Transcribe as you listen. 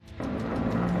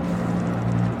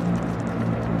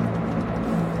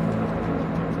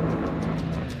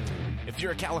If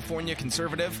you're a California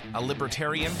conservative, a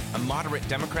libertarian, a moderate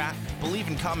Democrat, believe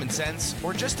in common sense,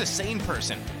 or just a sane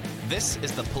person, this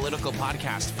is the political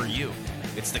podcast for you.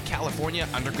 It's the California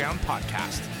Underground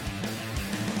Podcast.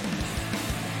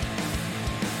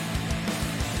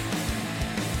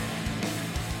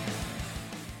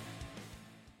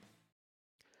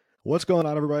 What's going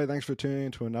on, everybody? Thanks for tuning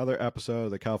in to another episode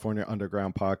of the California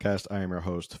Underground Podcast. I am your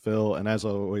host, Phil, and as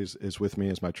always, is with me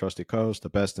is my trusty co-host, the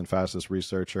best and fastest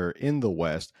researcher in the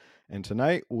West. And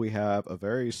tonight we have a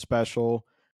very special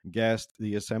guest,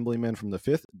 the Assemblyman from the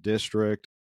 5th District,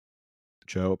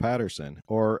 Joe Patterson,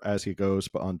 or as he goes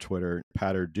on Twitter,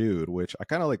 Patter Dude, which I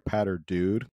kind of like Patter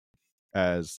Dude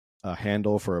as a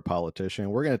handle for a politician.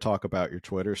 We're going to talk about your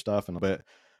Twitter stuff in a bit,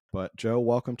 but Joe,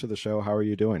 welcome to the show. How are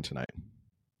you doing tonight?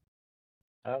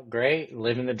 Oh, great.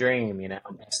 Living the dream,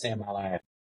 best day of my life.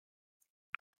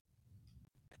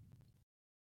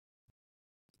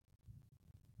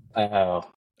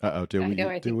 Uh-oh.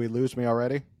 Did we lose me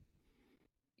already?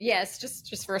 Yes,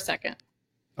 just for a second.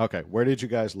 Okay, where did you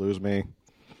guys lose me?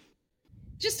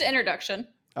 Just an introduction.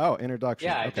 Oh, introduction.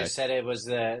 Yeah, I okay. just said it was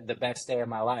the best day of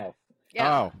my life.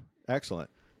 Yeah. Oh, excellent.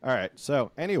 All right,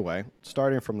 so anyway,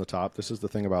 starting from the top, this is the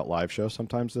thing about live shows.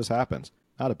 Sometimes this happens.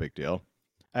 Not a big deal.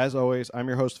 As always, I'm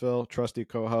your host, Phil, trusty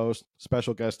co-host,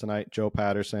 special guest tonight, Joe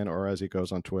Patterson, or as he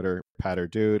goes on Twitter, Patter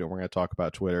Dude, and we're going to talk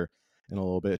about Twitter in a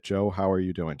little bit. Joe, how are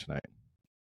you doing tonight?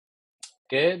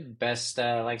 Good. Best,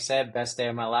 like I said, best day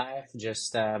of my life.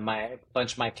 Just my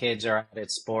bunch of my kids are out at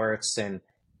sports, and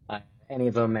any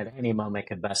of them at any moment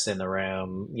could bust in the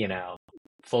room.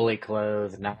 Fully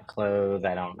clothed, not clothed.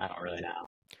 I don't really know.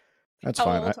 That's How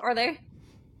fine. old are they?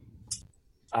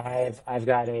 I've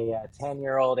got a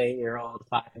 10-year-old, 8-year-old,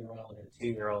 5-year-old, and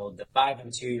 2-year-old. The 5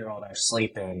 and 2-year-old are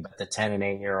sleeping, but the 10 and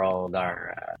 8-year-old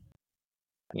are,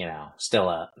 still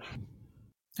up.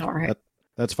 All right.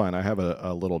 That's fine. I have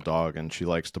a little dog, and she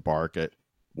likes to bark at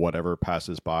whatever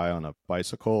passes by on a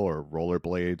bicycle or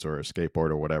rollerblades or a skateboard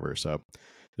or whatever. So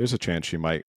there's a chance she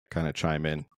might kind of chime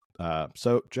in.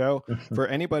 So, Joe, for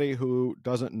anybody who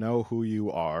doesn't know who you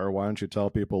are, why don't you tell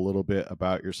people a little bit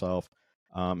about yourself,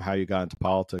 how you got into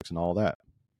politics and all that?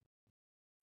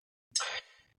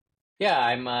 Yeah,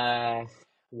 I'm, the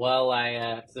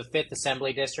 5th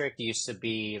Assembly District used to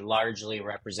be largely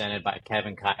represented by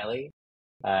Kevin Kiley,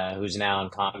 who's now in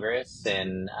Congress.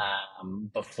 And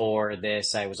before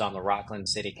this, I was on the Rockland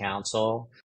City Council,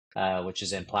 which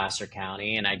is in Placer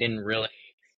County. And I didn't really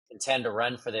intend to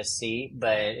run for this seat,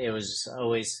 but it was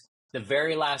always the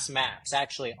very last maps.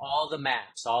 Actually, all of the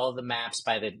maps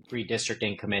by the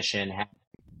Redistricting Commission had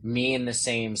me in the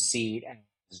same seat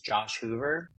as Josh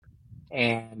Hoover.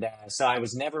 And so I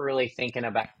was never really thinking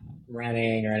about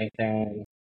running or anything.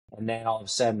 And then all of a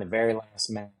sudden, the very last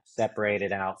map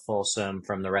separated out Folsom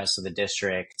from the rest of the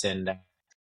district. And,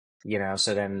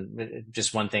 so then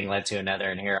just one thing led to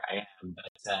another, and here I am.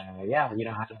 But I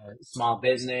had a small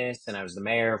business, and I was the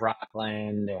mayor of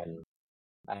Rockland. And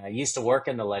I used to work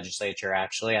in the legislature,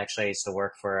 actually. Actually, I used to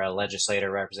work for a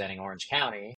legislator representing Orange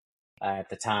County at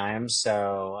the time.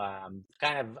 So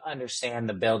kind of understand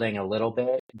the building a little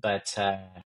bit, but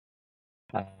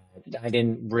I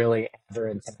didn't really ever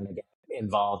intend to get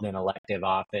involved in elective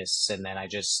office. And then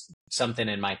something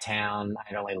in my town,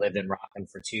 I'd only lived in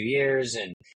Rockland for 2 years,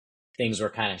 and things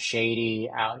were kind of shady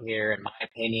out here, in my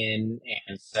opinion.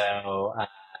 And so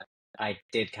I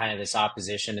did kind of this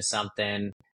opposition to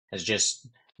something as just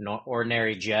an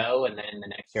ordinary Joe. And then the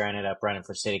next year I ended up running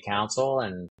for city council,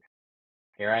 and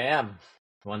here I am.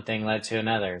 One thing led to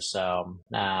another. So,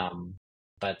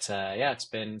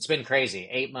 it's been crazy.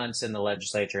 8 months in the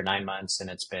legislature, 9 months, and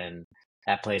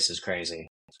that place is crazy.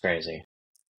 It's crazy.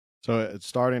 So it's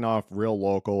starting off real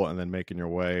local and then making your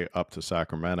way up to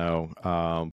Sacramento.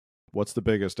 What's the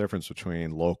biggest difference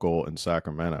between local and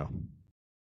Sacramento?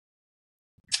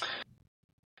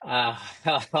 How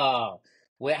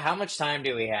much time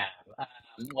do we have?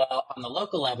 Well, on the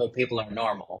local level, people are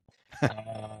normal.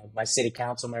 My city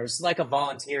council member is like a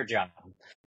volunteer job.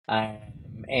 And,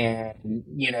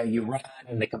 you run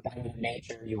in the competitive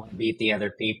nature, you want to beat the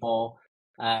other people.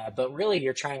 But really,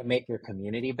 you're trying to make your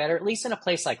community better, at least in a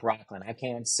place like Rockland. I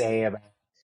can't say about,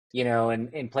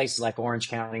 in places like Orange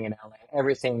County and LA,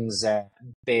 everything's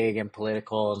big and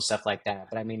political and stuff like that.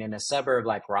 But I mean, in a suburb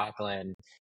like Rockland,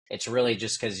 it's really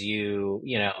just because you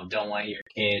don't want your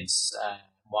kids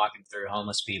walking through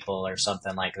homeless people or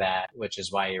something like that, which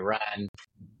is why you run.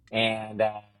 And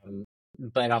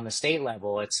but on the state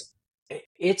level,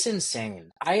 it's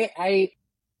insane. I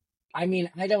mean,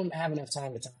 I don't have enough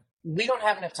time to talk. We don't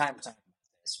have enough time to talk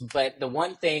about this. But the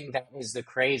one thing that is the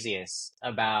craziest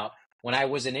about When I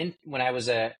was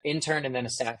a intern and then a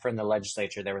staffer in the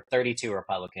legislature, there were 32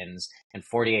 Republicans and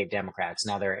 48 Democrats.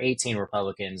 Now there are 18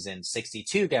 Republicans and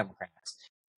 62 Democrats,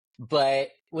 but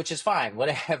which is fine,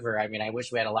 whatever. I mean, I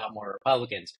wish we had a lot more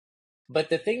Republicans. But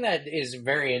the thing that is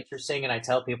very interesting, and I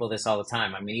tell people this all the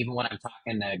time, I mean, even when I'm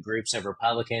talking to groups of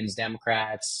Republicans,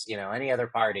 Democrats, any other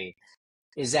party,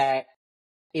 is that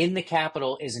in the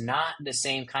Capitol is not the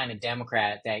same kind of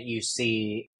Democrat that you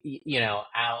see,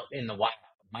 out in the White House.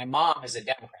 My mom is a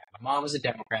Democrat. My mom was a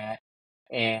Democrat,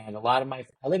 and I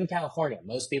live in California.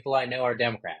 Most people I know are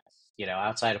Democrats,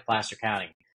 outside of Placer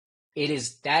County.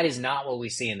 That is not what we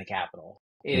see in the Capitol.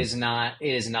 It is not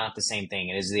the same thing.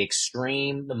 It is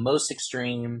the most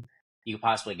extreme you could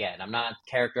possibly get. And I'm not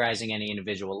characterizing any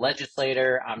individual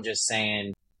legislator. I'm just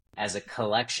saying, as a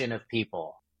collection of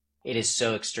people, it is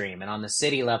so extreme. And on the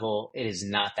city level, it is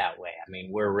not that way. I mean,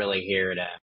 we're really here to,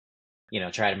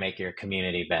 try to make your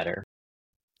community better.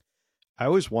 I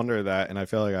always wonder that, and I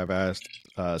feel like I've asked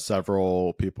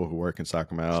several people who work in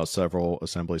Sacramento, several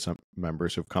assembly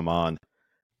members who've come on,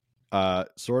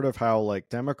 sort of how like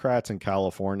Democrats in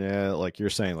California, like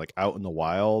you're saying, like out in the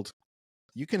wild,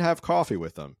 you can have coffee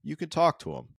with them. You can talk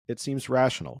to them. It seems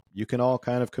rational. You can all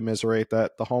kind of commiserate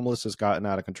that the homeless has gotten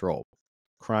out of control.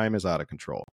 Crime is out of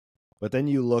control. But then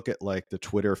you look at like the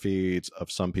Twitter feeds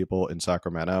of some people in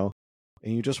Sacramento,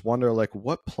 and you just wonder, like,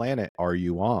 what planet are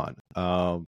you on?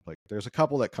 Like, there's a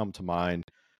couple that come to mind.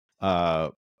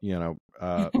 Alex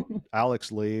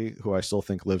Lee, who I still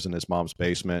think lives in his mom's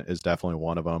basement, is definitely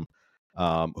one of them.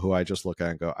 Who I just look at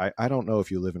and go, I don't know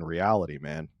if you live in reality,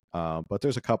 man. But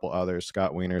there's a couple others.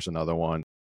 Scott Wiener's another one.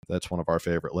 That's one of our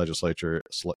favorite legislators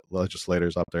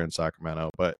up there in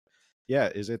Sacramento. But yeah,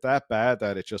 is it that bad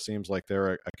that it just seems like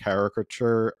they're a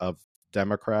caricature of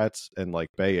Democrats and like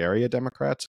Bay Area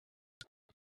Democrats?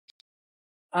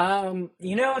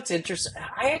 It's interesting.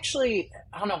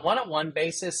 On a one-on-one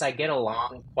basis, I get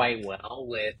along quite well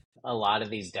with a lot of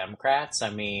these Democrats.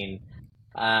 I mean,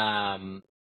 I'll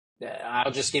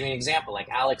just give you an example. Like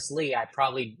Alex Lee, I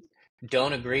probably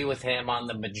don't agree with him on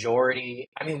the majority.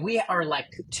 I mean, we are like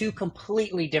two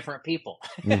completely different people.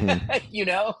 Mm-hmm.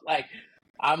 Like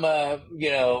I'm a,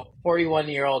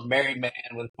 41-year-old married man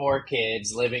with 4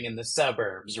 kids living in the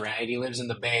suburbs, right? He lives in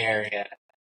the Bay Area.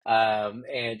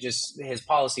 And just his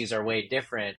policies are way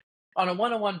different. On a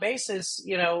one-on-one basis,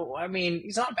 I mean,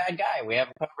 he's not a bad guy. We have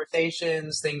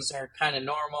conversations, things are kind of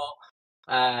normal.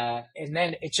 And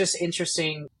then it's just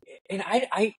interesting. And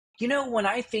when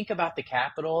I think about the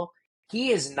Capitol, he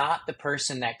is not the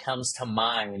person that comes to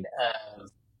mind of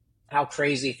how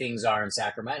crazy things are in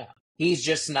Sacramento. He's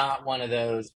just not one of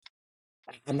those.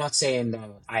 I'm not saying that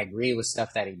I agree with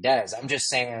stuff that he does. I'm just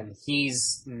saying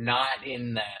he's not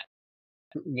in the,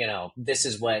 this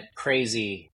is what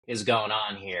crazy is going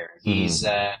on here. He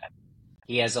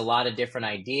has a lot of different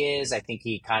ideas. I think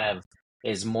he kind of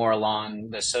is more along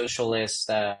the socialist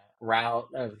route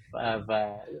of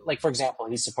like, for example,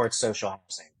 he supports social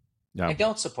housing. Yeah. I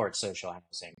don't support social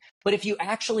housing. But if you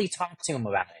actually talk to him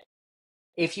about it,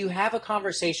 if you have a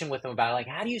conversation with him about it, like,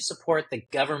 how do you support the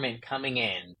government coming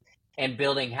in and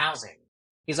building housing?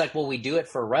 He's like, well, we do it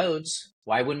for roads.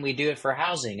 Why wouldn't we do it for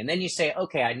housing? And then you say,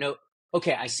 okay,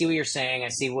 I see what you're saying. I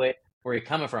see where you're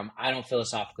coming from. I don't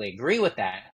philosophically agree with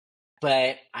that,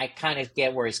 but I kind of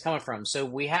get where he's coming from. So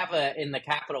we have in the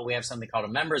Capitol, we have something called a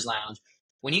members lounge.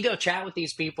 When you go chat with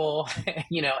these people,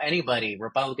 anybody,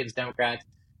 Republicans, Democrats,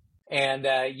 and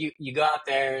you go out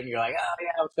there and you're like, oh yeah,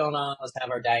 what's going on? Let's have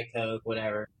our Diet Coke,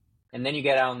 whatever. And then you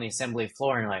get out on the assembly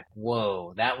floor and you're like,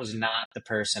 whoa, that was not the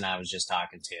person I was just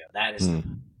talking to. That is,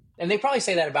 and they probably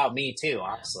say that about me too,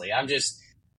 honestly.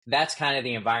 That's kind of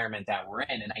the environment that we're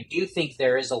in. And I do think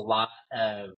there is a lot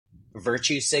of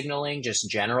virtue signaling just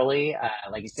generally.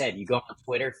 Like you said, you go on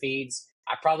Twitter feeds.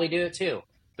 I probably do it too.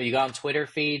 But you go on Twitter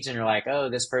feeds and you're like, oh,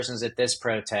 this person's at this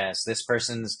protest. This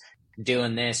person's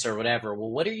doing this or whatever. Well,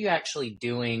 what are you actually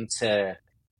doing to,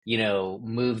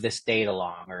 move the state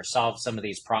along or solve some of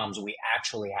these problems we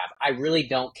actually have? I really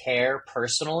don't care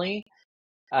personally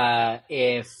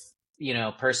if,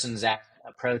 person's at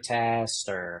a protest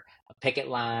or a picket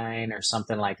line or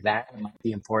something like that. It might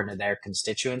be important to their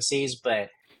constituencies, but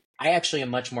I actually am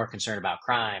much more concerned about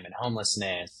crime and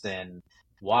homelessness and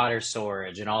water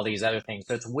storage and all these other things.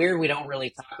 So it's weird we don't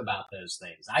really talk about those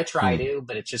things. I try to,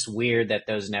 but it's just weird that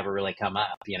those never really come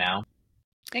up, I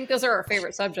think those are our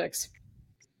favorite subjects.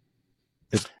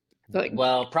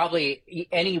 Well, probably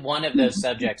any one of those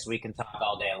subjects we can talk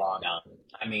all day long on.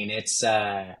 I mean,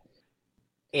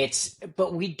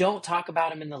 but we don't talk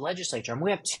about them in the legislature. I mean,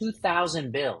 we have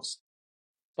 2,000 bills,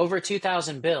 over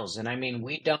 2,000 bills. And I mean,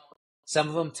 we don't Some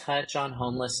of them touch on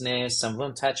homelessness, some of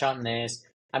them touch on this.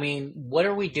 I mean, what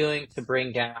are we doing to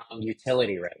bring down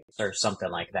utility rates or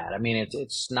something like that? I mean,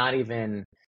 it's not even,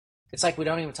 it's like we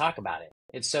don't even talk about it.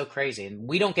 It's so crazy. And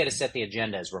we don't get to set the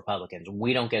agenda as Republicans.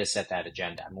 We don't get to set that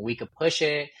agenda. I mean, we could push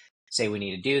it, say we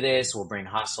need to do this, we'll bring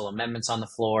hostile amendments on the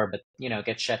floor, but, it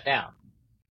gets shut down.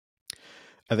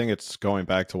 I think it's going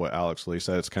back to what Alex Lee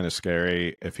said. It's kind of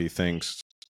scary if he thinks,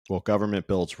 well, government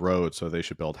builds roads, so they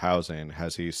should build housing.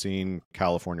 Has he seen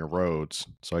California roads?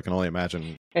 So I can only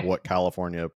imagine what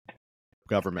California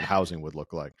government housing would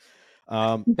look like.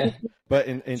 But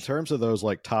in terms of those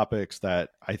like topics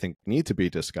that I think need to be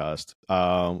discussed,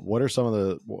 what's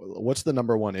the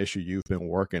number one issue you've been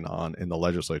working on in the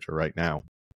legislature right now?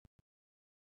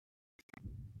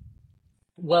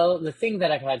 Well, the thing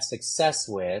that I've had success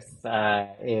with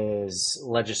is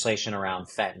legislation around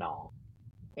fentanyl.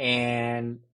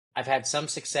 And I've had some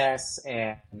success,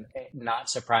 and not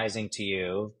surprising to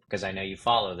you, because I know you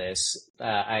follow this,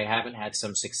 I haven't had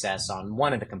some success on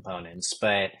one of the components,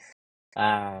 but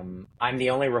I'm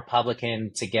the only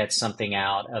Republican to get something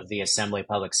out of the Assembly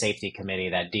Public Safety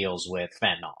Committee that deals with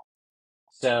fentanyl.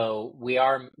 So we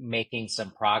are making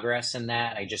some progress in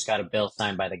that. I just got a bill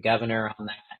signed by the governor on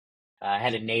that. I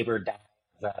had a neighbor die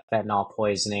of fentanyl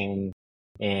poisoning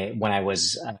when I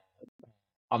was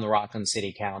on the Rockland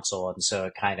City Council, and so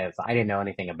I didn't know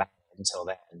anything about it until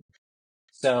then.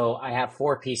 So I have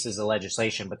 4 pieces of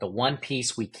legislation, but the one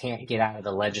piece we can't get out of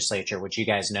the legislature, which you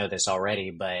guys know this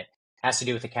already, but has to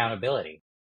do with accountability.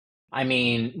 I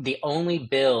mean, the only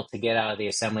bill to get out of the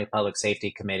Assembly Public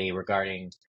Safety Committee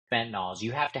regarding fentanyls,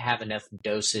 you have to have enough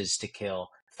doses to kill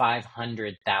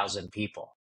 500,000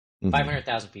 people.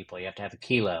 500,000 people, you have to have a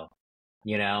kilo,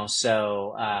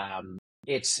 so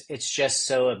it's just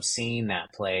so obscene,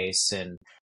 that place. And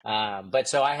but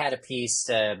so I had a piece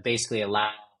to basically allow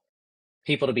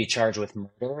people to be charged with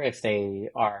murder if they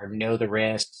know the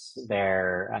risks.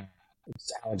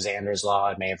 It's Alexander's Law.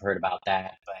 I may have heard about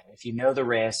that, but if you know the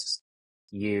risks,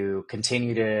 you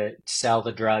continue to sell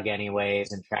the drug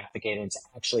anyways and traffic it. And it's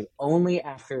actually only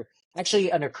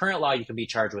under current law, you can be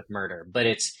charged with murder, but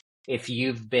it's if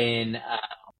you've been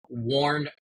warned,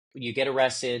 you get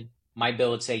arrested. My bill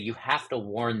would say you have to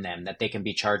warn them that they can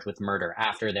be charged with murder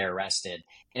after they're arrested.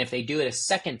 And if they do it a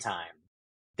second time,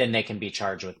 then they can be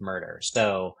charged with murder.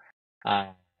 So,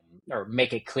 or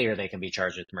make it clear they can be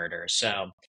charged with murder. So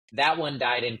that one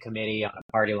died in committee on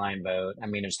a party line vote. I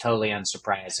mean, it was totally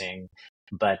unsurprising,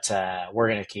 but we're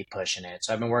going to keep pushing it.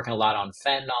 So I've been working a lot on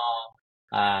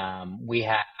fentanyl. We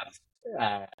have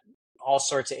all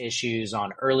sorts of issues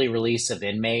on early release of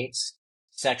inmates,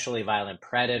 sexually violent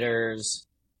predators,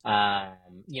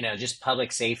 just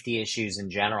public safety issues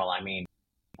in general. I mean,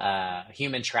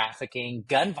 human trafficking,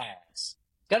 gun violence.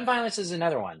 Gun violence is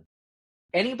another one.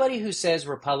 Anybody who says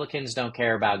Republicans don't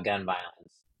care about gun violence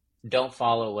don't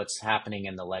follow what's happening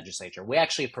in the legislature. We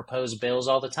actually propose bills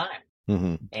all the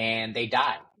time, and they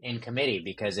die in committee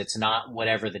because it's not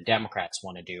whatever the Democrats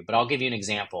want to do. But I'll give you an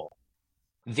example.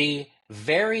 The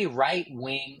very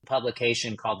right-wing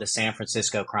publication called the San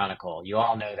Francisco Chronicle. You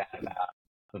all know that about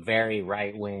a very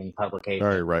right-wing publication.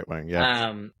 Very right-wing,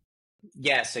 yeah.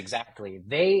 Yes, exactly.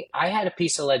 I had a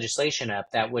piece of legislation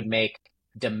up that would make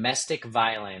domestic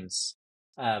violence,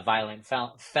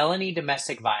 felony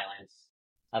domestic violence,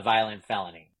 a violent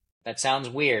felony. That sounds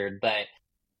weird, but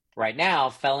right now,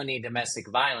 felony domestic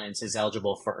violence is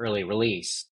eligible for early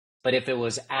release. But if it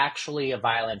was actually a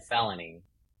violent felony,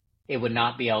 it would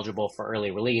not be eligible for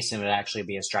early release, and it would actually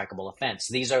be a strikeable offense.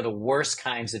 These are the worst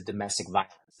kinds of domestic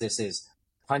violence. This is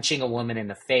punching a woman in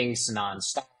the face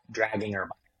nonstop, dragging her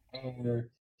by her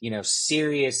hair,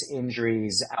 serious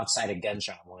injuries outside of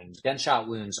gunshot wounds. Gunshot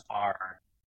wounds are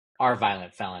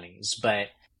violent felonies. But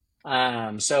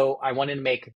so I wanted to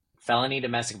make felony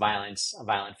domestic violence a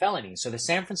violent felony. So the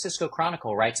San Francisco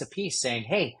Chronicle writes a piece saying,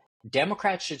 hey,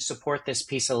 Democrats should support this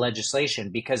piece of legislation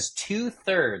because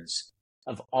 2/3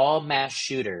 of all mass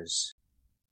shooters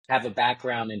have a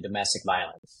background in domestic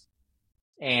violence.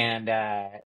 And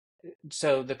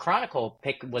so the Chronicle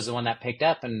was the one that picked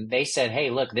up, and they said, hey,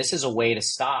 look, this is a way to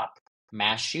stop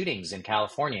mass shootings in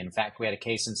California. In fact, we had a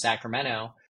case in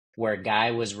Sacramento where a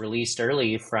guy was released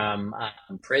early from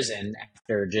prison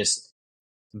after just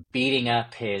beating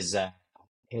up his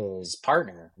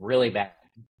partner really bad,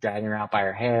 dragging her out by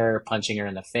her hair, punching her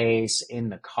in the face, in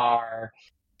the car.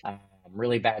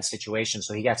 Really bad situation.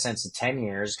 So he got sentenced to 10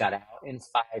 years, got out in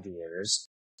 5 years,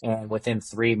 and within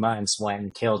 3 months went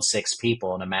and killed 6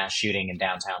 people in a mass shooting in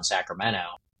downtown Sacramento.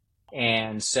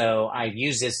 And so I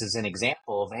use this as an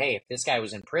example of, hey, if this guy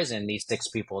was in prison, these 6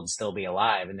 people would still be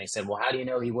alive. And they said, well, how do you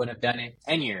know he wouldn't have done it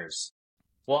 10 years?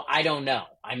 Well, I don't know.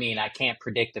 I mean, I can't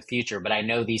predict the future, but I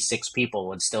know these 6 people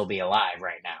would still be alive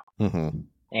right now. Mm-hmm.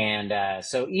 And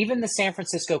so even the San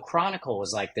Francisco Chronicle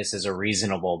was like, this is a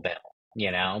reasonable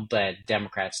bill, but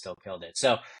Democrats still killed it.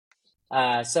 So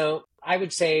I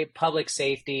would say public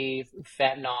safety,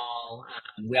 fentanyl.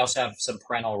 We also have some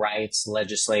parental rights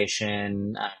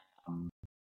legislation,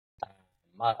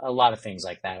 a lot of things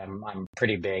like that. I'm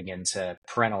pretty big into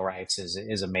parental rights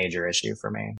is a major issue for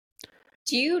me.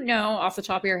 Do you know off the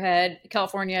top of your head,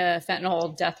 California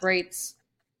fentanyl death rates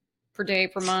per day,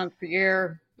 per month, per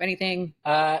year, anything?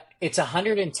 It's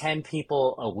 110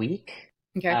 people a week.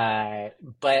 Okay.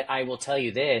 But I will tell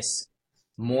you this,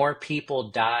 more people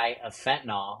die of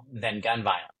fentanyl than gun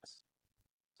violence.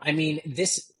 I mean,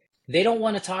 they don't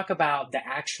want to talk about the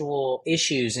actual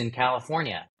issues in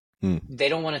California. They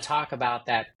don't want to talk about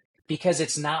that because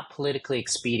it's not politically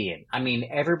expedient. I mean,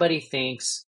 everybody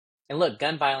thinks, and look,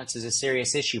 gun violence is a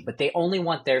serious issue, but they only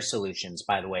want their solutions,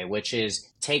 by the way, which is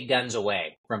take guns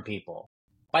away from people.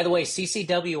 By the way,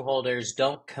 CCW holders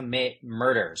don't commit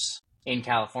murders in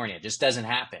California. It just doesn't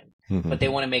happen. Mm-hmm. But they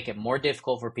want to make it more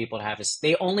difficult for people to have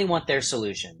they only want their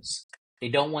solutions. They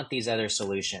don't want these other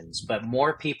solutions. But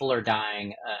more people are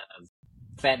dying of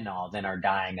fentanyl than are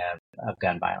dying of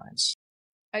gun violence.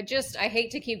 I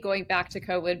hate to keep going back to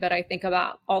COVID, but I think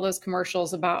about all those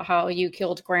commercials about how you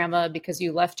killed grandma because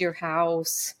you left your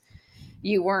house.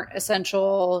 You weren't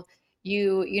essential.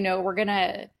 We're going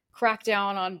to crack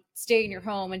down on stay in your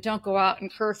home and don't go out in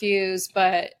curfews,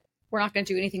 but we're not going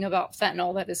to do anything about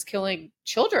fentanyl that is killing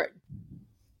children.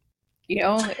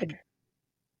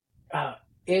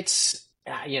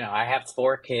 I have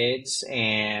 4 kids,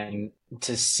 and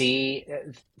to see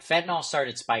fentanyl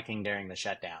started spiking during the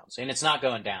shutdowns, and it's not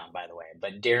going down, by the way,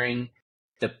 but during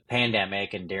the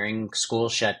pandemic and during school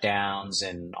shutdowns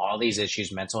and all these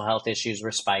issues, mental health issues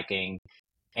were spiking,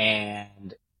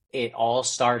 and it all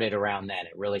started around then.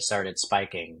 It really started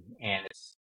spiking, and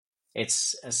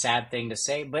it's a sad thing to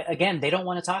say, but again, they don't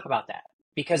want to talk about that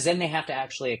because then they have to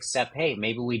actually accept, hey,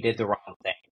 maybe we did the wrong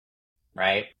thing,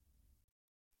 right?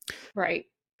 Right.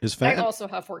 I also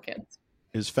have 4 kids.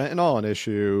 Is fentanyl an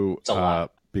issue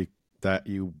that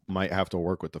you might have to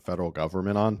work with the federal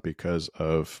government on because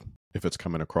of if it's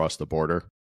coming across the border?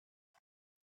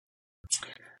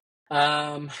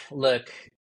 Look,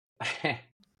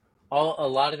 a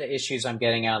lot of the issues I'm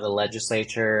getting out of the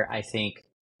legislature, I think,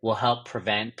 will help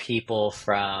prevent people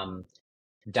from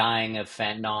dying of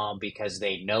fentanyl because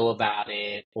they know about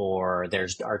it or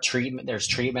there's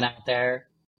treatment out there.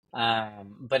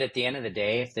 But at the end of the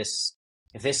day, if this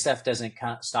stuff doesn't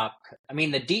stop, I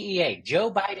mean, the DEA,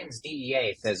 Joe Biden's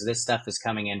DEA says this stuff is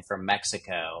coming in from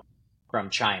Mexico, from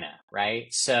China, right?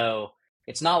 So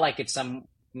it's not like it's some,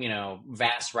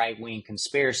 vast right-wing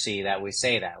conspiracy that we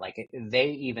say that. Like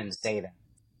they even say that.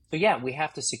 So yeah, we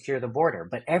have to secure the border.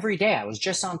 But every day, I was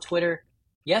just on Twitter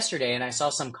yesterday and I saw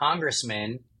some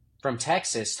congressman from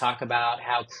Texas talk about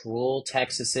how cruel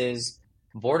Texas's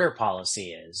border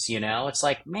policy is. It's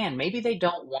like, man, maybe they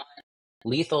don't want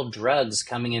lethal drugs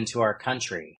coming into our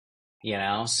country,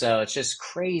 so it's just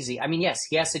crazy. I mean, yes,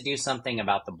 he has to do something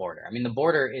about the border. I mean, the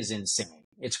border is insane.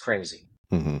 It's crazy.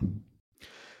 Mm-hmm.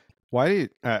 Why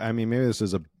maybe this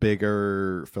is a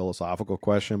bigger philosophical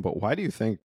question, but why do you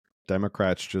think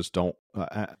Democrats just don't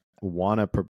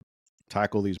want to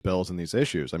tackle these bills and these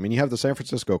issues? I mean, you have the San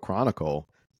Francisco Chronicle,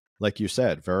 like you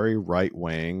said, very right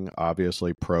wing,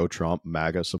 obviously pro Trump,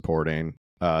 MAGA supporting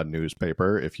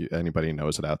newspaper. If anybody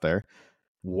knows it out there,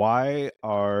 why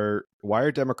are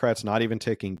Democrats not even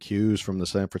taking cues from the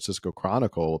San Francisco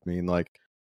Chronicle? I mean, like,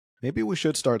 maybe we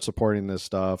should start supporting this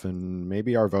stuff, and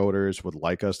maybe our voters would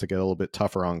like us to get a little bit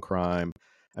tougher on crime.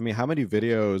 I mean, how many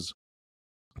videos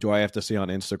do I have to see on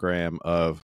Instagram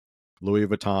of Louis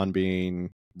Vuitton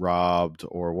being robbed,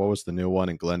 or what was the new one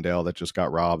in Glendale that just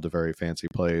got robbed, a very fancy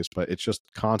place? But it's just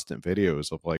constant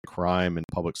videos of like crime and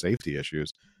public safety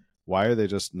issues. Why are they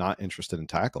just not interested in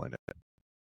tackling it?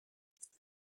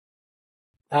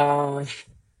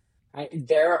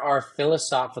 There are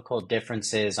philosophical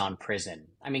differences on prison.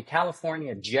 I mean,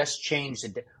 California just changed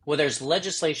there's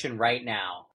legislation right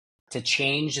now to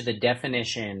change the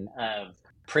definition of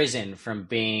prison from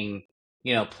being,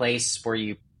 place where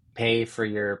you pay for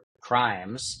your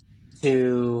crimes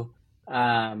to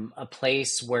a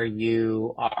place where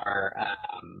you are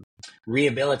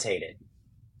rehabilitated.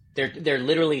 They're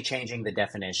literally changing the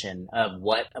definition of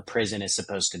what a prison is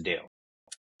supposed to do.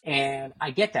 And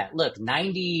I get that. Look,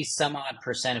 90 some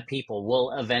odd% of people will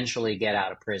eventually get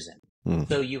out of prison.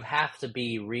 So you have to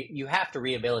you have to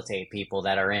rehabilitate people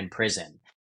that are in prison.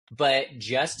 But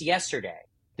just yesterday,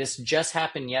 this just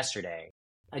happened yesterday,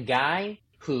 a guy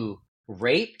who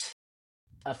raped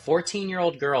a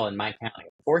 14-year-old girl in my county,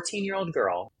 a 14-year-old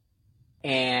girl,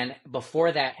 and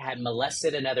before that had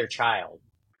molested another child.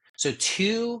 So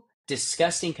two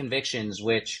disgusting convictions,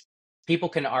 which people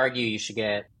can argue you should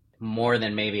get more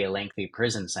than maybe a lengthy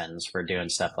prison sentence for doing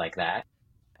stuff like that.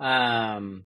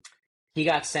 He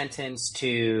got sentenced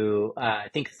to, I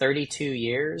think, 32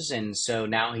 years. And so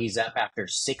now he's up after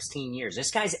 16 years.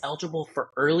 This guy's eligible for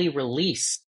early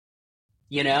release,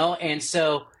 And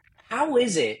so how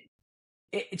is it?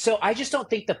 So I just don't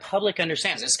think the public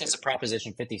understands. This gets to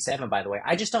Proposition 57, by the way.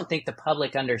 I just don't think the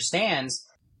public understands.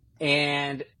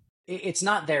 And it's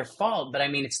not their fault, but I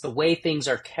mean, it's the way things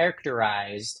are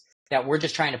characterized that we're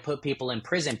just trying to put people in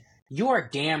prison. You are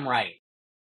damn right.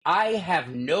 I have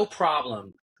no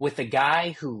problem with a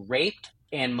guy who raped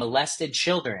and molested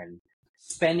children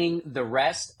spending the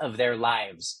rest of their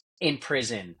lives in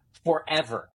prison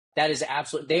forever. That is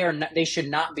absolute. They should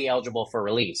not be eligible for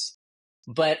release.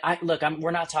 But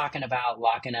we're not talking about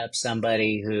locking up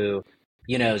somebody who,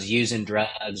 is using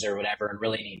drugs or whatever and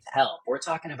really needs help. We're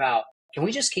talking about, can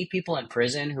we just keep people in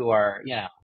prison who are,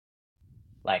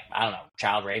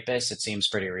 child rapists? It seems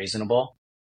pretty reasonable.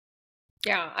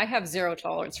 Yeah, I have zero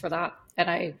tolerance for that. And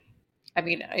I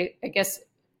guess,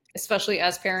 especially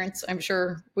as parents, I'm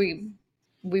sure we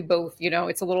both,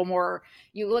 it's a little more,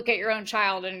 you look at your own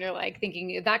child and you're like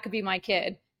thinking that could be my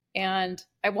kid. And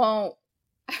I don't want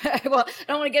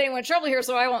to get anyone in trouble here,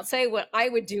 so I won't say what I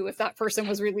would do if that person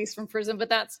was released from prison. But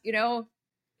that's,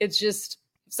 it's just,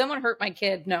 if someone hurt my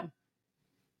kid, no.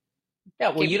 Yeah,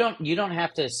 well, you don't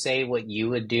have to say what you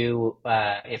would do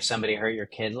if somebody hurt your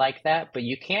kid like that, but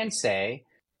you can say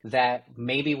that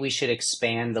maybe we should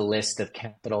expand the list of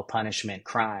capital punishment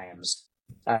crimes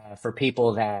for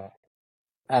people that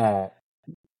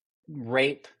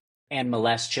rape and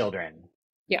molest children.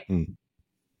 Yeah.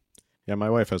 Yeah, my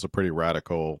wife has a pretty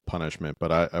radical punishment,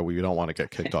 but we don't want to get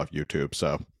kicked off YouTube.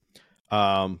 So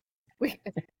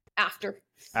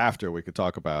after we could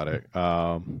talk about it.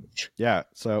 Yeah.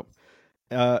 So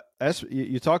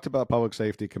you talked about Public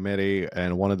Safety Committee,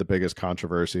 and one of the biggest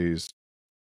controversies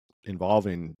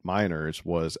involving minors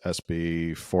was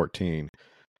SB 14,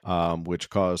 which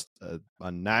caused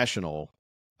a national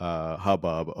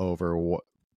hubbub over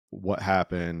what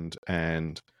happened.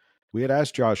 And we had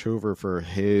asked Josh Hoover for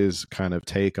his kind of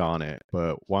take on it,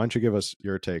 but why don't you give us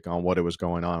your take on what it was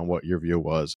going on, what your view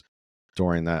was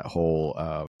during that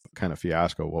whole kind of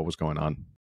fiasco, what was going on?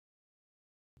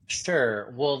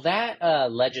 Sure. Well, that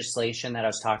legislation that I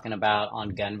was talking about on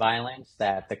gun violence,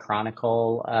 that the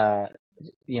Chronicle,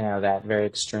 that very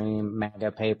extreme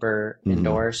MAGA paper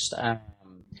endorsed,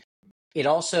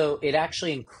 it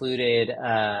actually included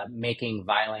making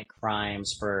violent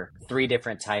crimes for 3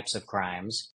 different types of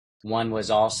crimes. One was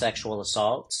all sexual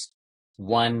assaults,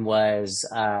 one was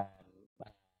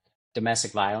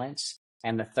domestic violence,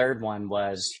 and the third one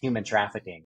was human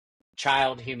trafficking,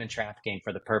 child human trafficking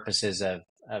for the purposes of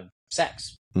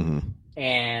sex.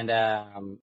 And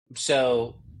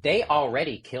so they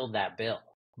already killed that bill.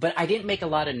 But I didn't make a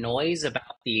lot of noise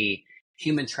about the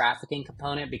human trafficking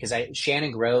component because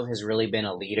Shannon Grove has really been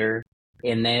a leader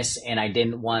in this, and I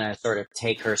didn't want to sort of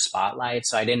take her spotlight,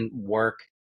 so I didn't work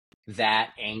that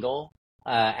angle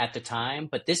at the time.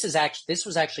 But this was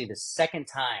actually the second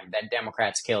time that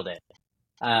Democrats killed it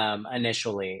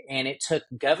initially, and it took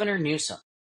Governor Newsom.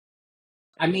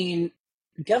 I mean,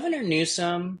 Governor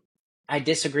Newsom, I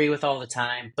disagree with all the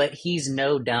time, but he's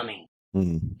no dummy.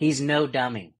 He's no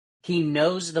dummy. He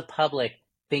knows the public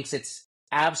thinks it's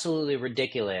absolutely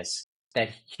ridiculous that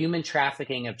human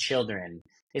trafficking of children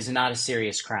is not a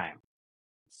serious crime.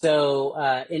 So,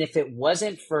 and if it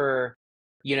wasn't for,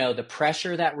 the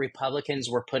pressure that Republicans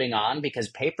were putting on, because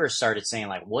papers started saying,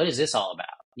 like, what is this all about?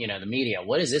 The media,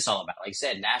 what is this all about? Like I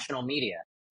said, national media.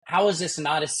 How is this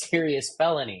not a serious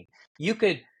felony? You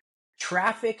could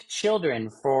traffic children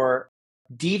for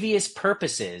devious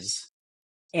purposes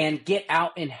and get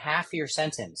out in half your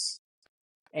sentence,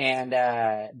 and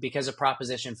because of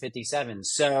Proposition 57.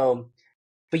 So,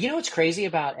 but what's crazy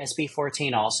about SB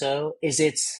 14 also is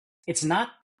it's not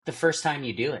the first time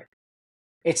you do it.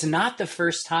 It's not the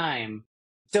first time.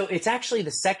 So it's actually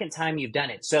the second time you've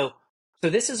done it. So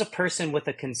this is a person with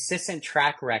a consistent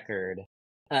track record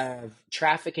of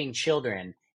trafficking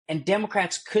children, and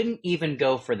Democrats couldn't even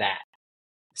go for that.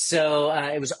 So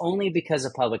it was only because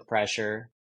of public pressure.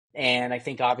 And I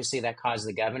think obviously that caused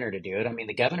the governor to do it. I mean,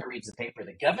 the governor reads the paper.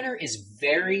 The governor is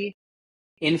very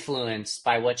influenced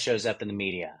by what shows up in the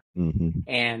media.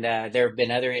 And there have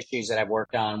been other issues that I've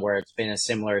worked on where it's been a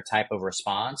similar type of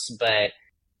response. But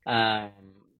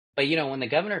But, when the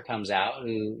governor comes out,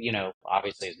 who,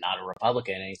 obviously is not a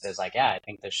Republican, and he says, like, yeah, I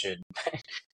think this should,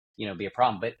 be a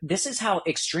problem. But this is how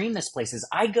extreme this place is.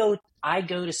 I go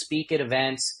to speak at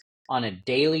events on a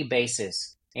daily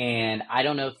basis. And I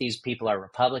don't know if these people are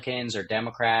Republicans or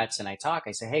Democrats. And I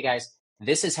say, hey, guys,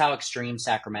 this is how extreme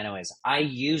Sacramento is. I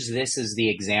use this as the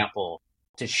example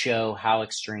to show how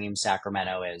extreme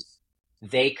Sacramento is.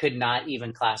 They could not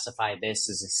even classify this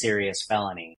as a serious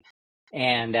felony.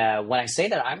 And when I say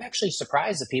that, I'm actually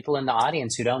surprised at people in the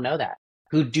audience who don't know that,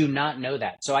 who do not know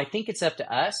that. So I think it's up to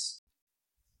us,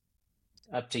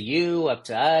 up to you, up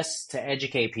to us to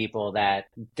educate people that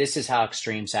this is how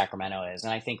extreme Sacramento is.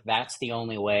 And I think that's the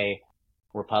only way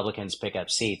Republicans pick up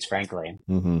seats, frankly.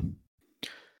 Mm-hmm.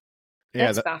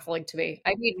 Yeah, that's baffling to me.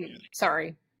 I mean,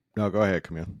 sorry. No, go ahead,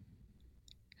 Camille.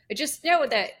 I just know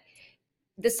that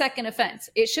the second offense,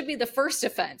 it should be the first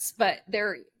offense, but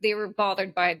they were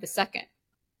bothered by the second.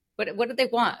 What did they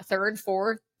want? Third,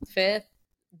 fourth, fifth?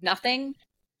 Nothing,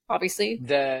 obviously.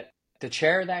 The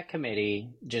chair of that committee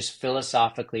just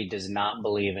philosophically does not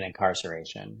believe in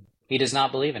incarceration. He does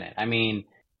not believe in it. I mean,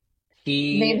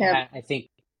 Name him. I think.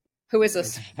 Who is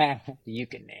this? You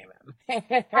can name him.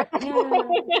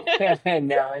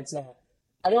 No, it's not.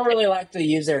 I don't really like to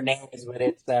use their names, but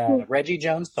it's Reggie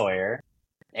Jones Sawyer.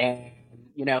 And,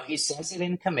 he says it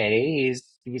in committee.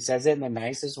 He says it in the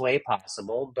nicest way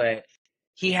possible, but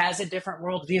he has a different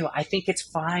worldview. I think it's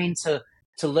fine to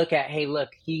look at, hey, look,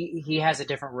 he has a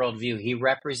different worldview. He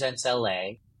represents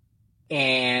LA,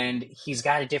 and he's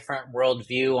got a different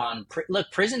worldview on,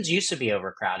 look, prisons used to be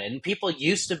overcrowded, and people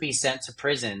used to be sent to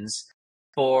prisons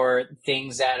for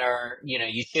things that are,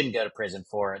 you shouldn't go to prison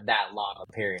for that long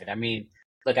a period. I mean,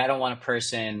 look, I don't want a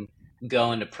person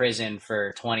going to prison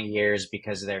for 20 years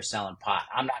because they're selling pot.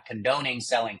 I'm not condoning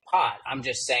selling pot. I'm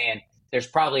just saying there's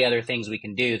probably other things we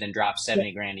can do than drop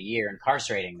 70 grand a year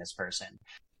incarcerating this person.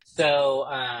 So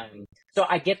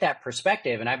I get that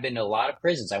perspective, and I've been to a lot of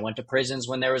prisons. I went to prisons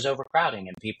when there was overcrowding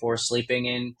and people were sleeping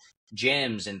in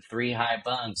gyms and 3 high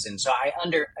bunks. And so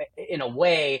in a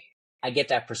way, I get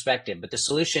that perspective, but the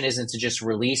solution isn't to just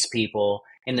release people,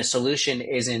 and the solution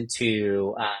isn't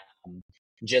to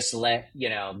just let,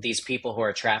 these people who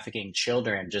are trafficking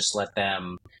children, just let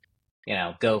them,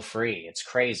 go free. It's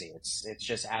crazy. It's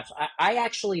just absolutely. I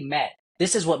actually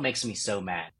this is what makes me so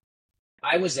mad.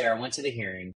 I was there. I went to the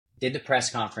hearing, did the press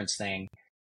conference thing.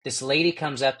 This lady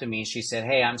comes up to me. She said,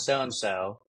 hey, I'm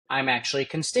so-and-so. I'm actually a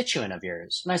constituent of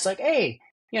yours. And I was like, hey,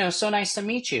 so nice to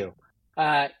meet you.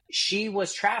 She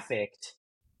was trafficked.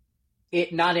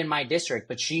 Not in my district,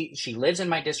 but she lives in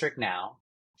my district now.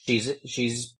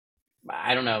 She's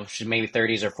I don't know, she's maybe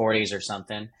 30s or 40s or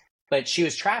something, but she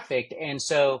was trafficked. And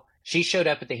so she showed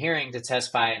up at the hearing to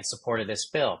testify in support of this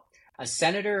bill. A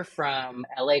senator from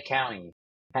LA County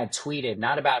had tweeted,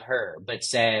 not about her, but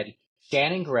said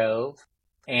Shannon Grove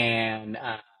and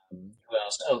who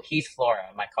else? Oh, Heath Flora,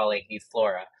 my colleague Heath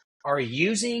Flora, are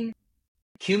using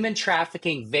human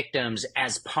trafficking victims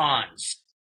as pawns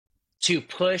to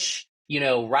push,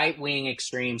 right-wing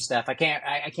extreme stuff. I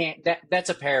can't, that's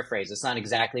a paraphrase. It's not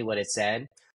exactly what it said,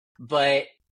 but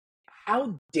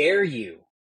how dare you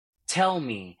tell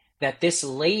me that this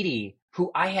lady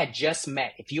who I had just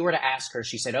met, if you were to ask her,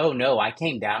 she said, oh no, I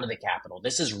came down to the Capitol.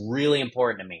 This is really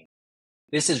important to me.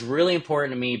 This is really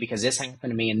important to me because this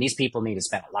happened to me, and these people need to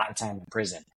spend a lot of time in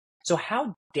prison. So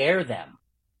how dare them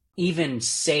even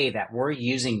say that we're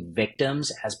using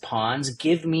victims as pawns?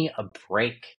 Give me a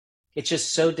break. It's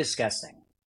just so disgusting.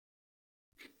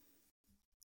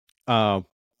 I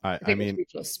mean,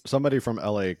 somebody from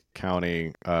LA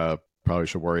County probably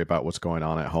should worry about what's going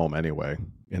on at home anyway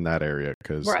in that area,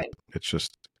 because it's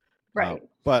just right.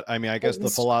 But I mean, I guess the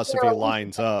philosophy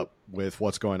lines up with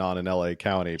what's going on in LA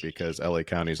County, because LA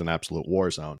County is an absolute war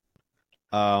zone.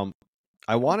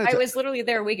 I was literally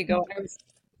there a week ago.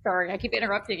 Sorry, I keep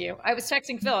interrupting you. I was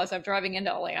texting Phil as I'm driving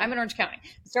into LA. I'm in Orange County. I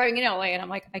was driving into LA, and I'm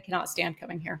like, I cannot stand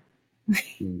coming here.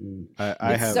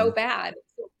 It's so bad.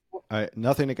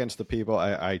 Nothing against the people.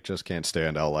 I just can't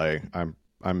stand LA.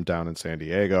 I'm down in San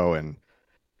Diego, and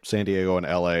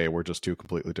LA, we're just two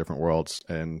completely different worlds.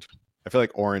 And I feel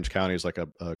like Orange County is like a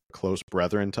close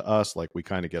brethren to us. Like, we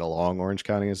kind of get along, Orange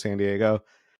County and San Diego.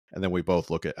 And then we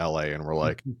both look at LA and we're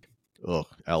like, ugh,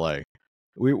 LA.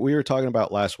 We were talking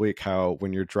about last week how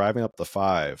when you're driving up the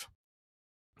 5,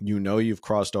 you've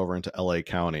crossed over into LA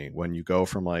County when you go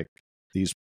from like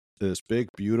this big,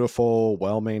 beautiful,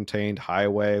 well-maintained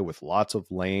highway with lots of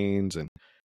lanes, and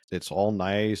it's all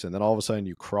nice. And then all of a sudden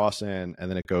you cross in, and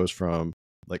then it goes from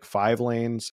like 5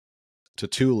 lanes to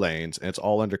 2 lanes, and it's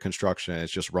all under construction. And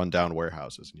it's just run down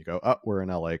warehouses, and you go, oh, we're in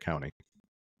LA County.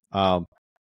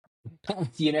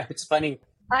 It's funny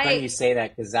you say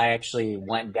that because I actually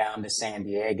went down to San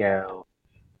Diego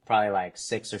probably like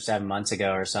 6 or 7 months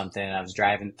ago or something. I was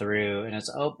driving through and it's,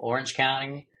 oh, Orange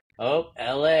County, oh,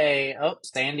 LA, oh,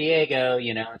 San Diego,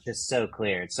 it's just so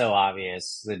clear. It's so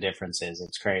obvious the differences.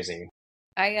 It's crazy.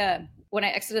 When I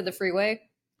exited the freeway,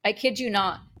 I kid you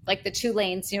not, like the two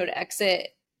lanes, to exit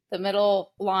the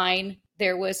middle line,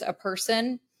 there was a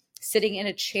person sitting in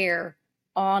a chair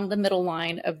on the middle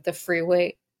line of the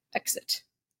freeway exit.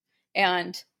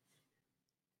 And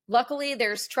luckily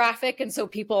there's traffic, and so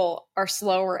people are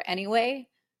slower anyway.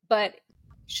 But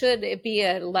should it be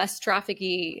a less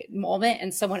trafficy moment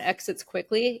and someone exits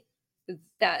quickly,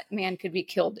 that man could be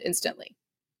killed instantly.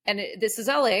 And this is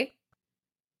LA,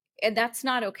 and that's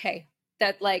not okay.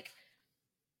 That, like,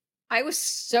 I was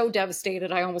so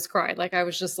devastated. I almost cried. Like, I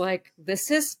was just like,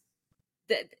 that's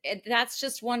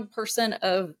just one person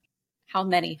of how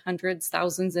many hundreds,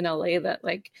 thousands in LA that,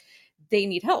 like, they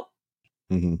need help.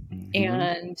 Mm-hmm.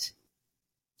 And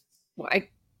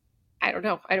I don't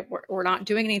know. We're not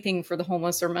doing anything for the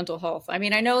homeless or mental health. I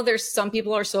mean, I know there's some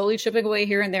people are slowly chipping away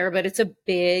here and there, but it's a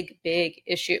big, big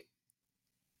issue.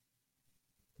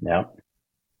 Yeah.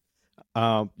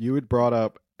 You had brought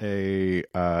up a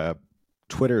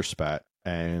Twitter spat,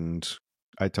 and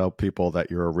I tell people that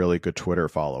you're a really good Twitter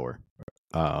follower,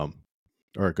 or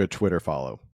a good Twitter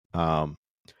follow.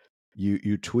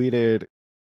 You tweeted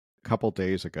a couple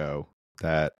days ago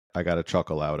that I got a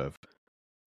chuckle out of.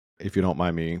 If you don't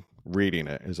mind me reading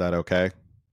it, is that okay?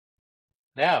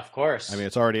 Yeah, of course. I mean,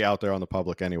 it's already out there on the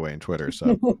public anyway in Twitter,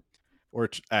 so or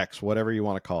X, whatever you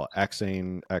want to call it,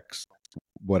 Xing, X,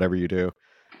 whatever you do.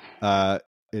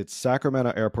 It's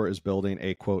Sacramento Airport is building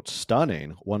a, quote,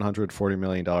 stunning $140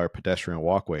 million pedestrian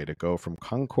walkway to go from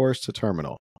concourse to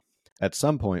terminal. At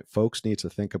some point, folks need to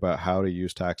think about how to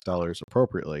use tax dollars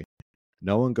appropriately.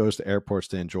 No one goes to airports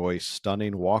to enjoy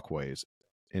stunning walkways.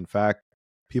 In fact,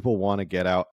 people want to get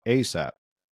out ASAP.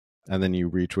 And then you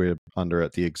retweet under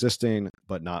it, the existing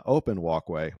but not open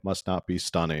walkway must not be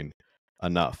stunning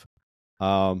enough.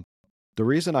 The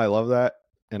reason I love that,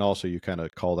 and also you kind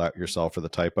of called out yourself for the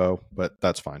typo, but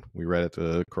that's fine. We read it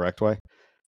the correct way.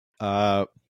 The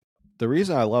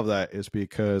reason I love that is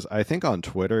because I think on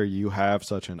Twitter you have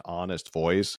such an honest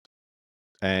voice,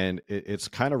 and it's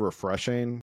kind of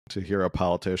refreshing to hear a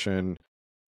politician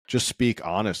just speak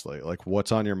honestly, like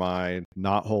what's on your mind,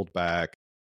 not hold back,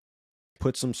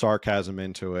 put some sarcasm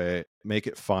into it, make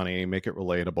it funny, make it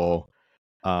relatable.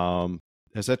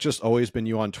 Has that just always been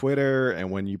you on Twitter?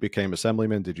 And when you became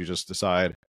assemblyman, did you just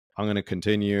decide, I'm going to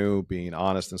continue being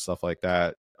honest and stuff like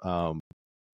that?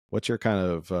 What's your kind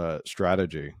of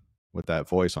strategy with that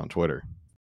voice on Twitter?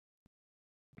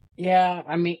 Yeah,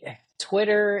 I mean,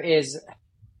 Twitter is,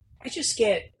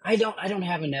 I don't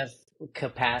have enough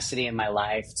capacity in my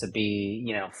life to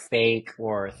be, fake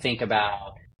or think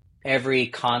about every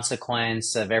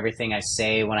consequence of everything I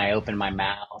say when I open my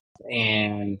mouth.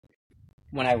 And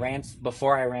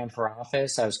before I ran for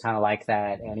office, I was kind of like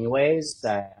that anyways.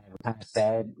 I kind of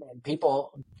said,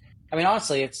 people, I mean,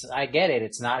 honestly, I get it.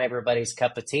 It's not everybody's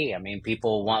cup of tea. I mean,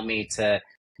 people want me to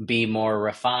be more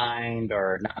refined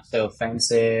or not so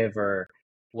offensive or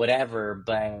whatever,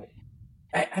 but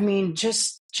I mean,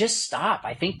 just stop.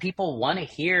 I think people want to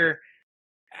hear.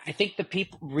 I think the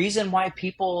reason why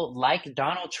people like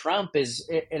Donald Trump is,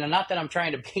 and not that I'm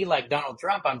trying to be like Donald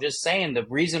Trump, I'm just saying the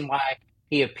reason why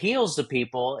he appeals to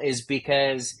people is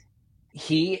because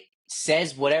he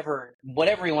says whatever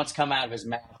he wants to come out of his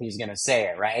mouth, he's going to say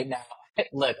it, right? Now,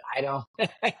 look, I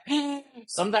don't,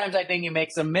 sometimes I think he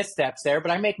makes some missteps there,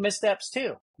 but I make missteps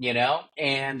too,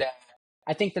 and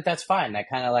I think that's fine. That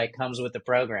kind of like comes with the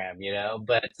program,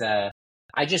 but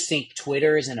I just think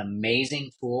Twitter is an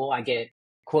amazing tool. I get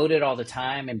quoted all the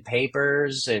time in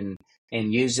papers and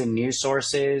using news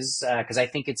sources because I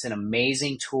think it's an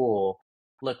amazing tool.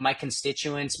 Look, my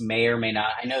constituents may or may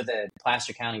not. I know the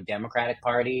Placer County Democratic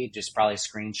Party just probably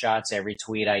screenshots every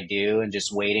tweet I do and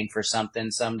just waiting for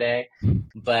something someday.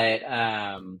 But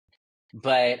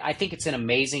I think it's an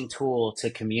amazing tool to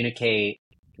communicate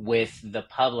with the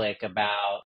public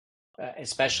about,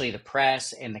 especially the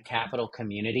press and the Capitol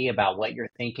community, about what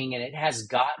you're thinking. And it has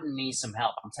gotten me some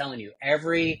help. I'm telling you,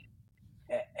 every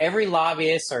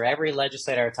lobbyist or every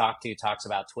legislator I talk to talks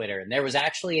about Twitter. And there was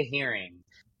actually a hearing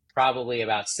probably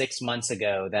about 6 months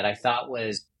ago that I thought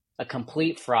was a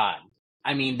complete fraud.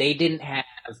 I mean,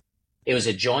 it was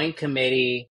a joint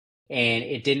committee and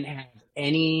it didn't have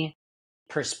any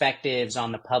perspectives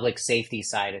on the public safety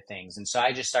side of things. And so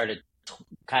I just started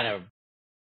kind of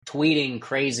tweeting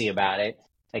crazy about it.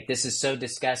 Like, this is so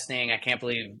disgusting. I can't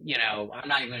believe, I'm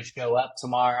not even going to show up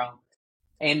tomorrow.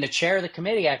 And the chair of the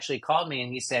committee actually called me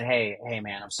and he said, hey,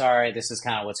 man, I'm sorry. This is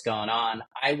kind of what's going on.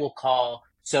 I will call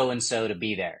so-and-so to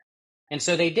be there. And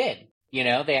so they did,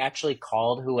 they actually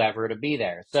called whoever to be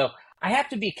there. So I have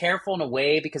to be careful in a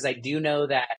way because I do know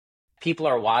that people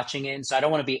are watching it. And so I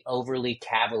don't want to be overly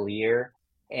cavalier,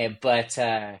 but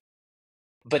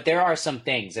there are some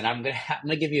things, and I'm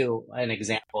gonna give you an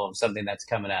example of something that's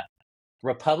coming up.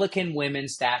 Republican women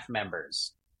staff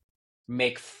members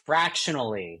make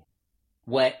fractionally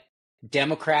what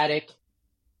Democratic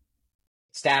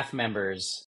staff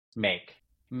members make,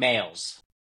 males.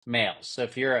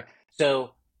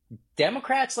 So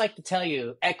Democrats like to tell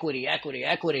you equity, equity,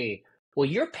 equity. Well,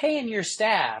 you're paying your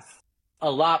staff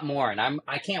a lot more, and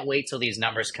I can't wait till these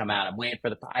numbers come out. I'm waiting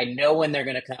for I know when they're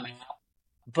going to come out,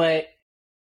 but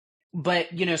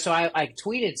so I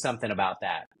tweeted something about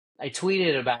that. I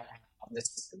tweeted about how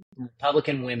this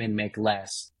Republican women make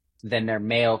less than their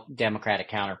male Democratic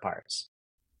counterparts.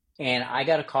 And I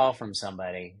got a call from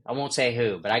somebody, I won't say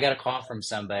who, but I got a call from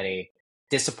somebody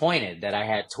disappointed that I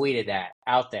had tweeted that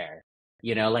out there.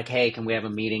 Like, hey, can we have a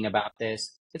meeting about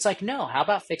this? It's like, no, how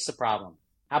about fix the problem?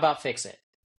 How about fix it?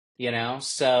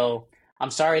 So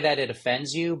I'm sorry that it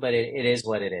offends you, but it is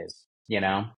what it is,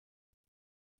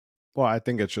 Well, I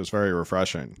think it's just very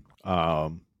refreshing.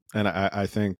 And I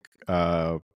think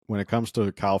when it comes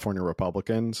to California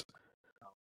Republicans,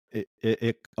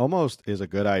 it almost is a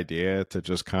good idea to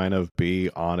just kind of be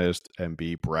honest and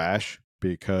be brash,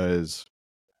 because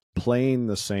playing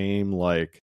the same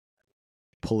like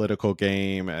political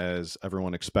game as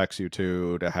everyone expects you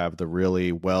to have the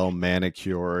really well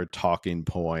manicured talking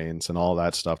points and all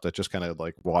that stuff that just kind of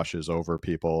like washes over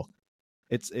people.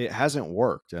 It hasn't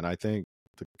worked. And I think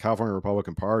the California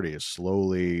Republican Party is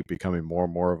slowly becoming more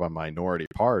and more of a minority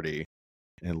party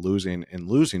and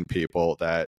losing people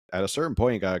that at a certain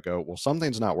point you got to go, well,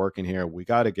 something's not working here. We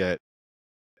got to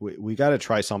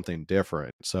try something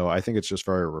different. So I think it's just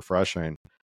very refreshing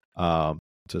to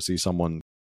see someone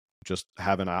just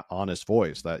have an honest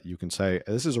voice that you can say,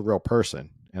 this is a real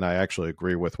person. And I actually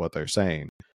agree with what they're saying.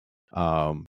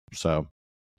 So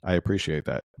I appreciate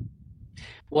that.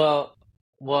 Well,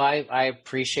 I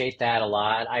appreciate that a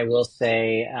lot. I will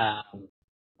say,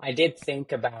 I did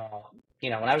think about,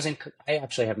 when I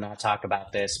actually have not talked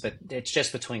about this, but it's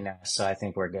just between us, so I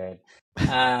think we're good.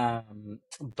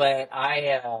 But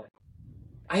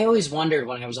I always wondered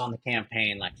when I was on the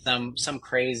campaign, like some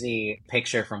crazy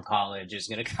picture from college is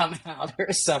going to come out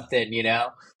or something,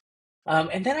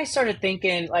 and then I started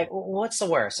thinking, like, what's the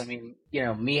worst? I mean,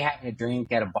 me having a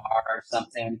drink at a bar or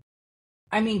something.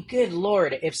 I mean, good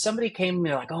Lord, if somebody came to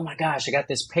me like, oh my gosh, I got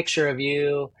this picture of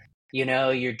you,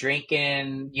 you're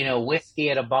drinking, whiskey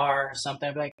at a bar or something.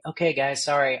 I'd be like, okay, guys,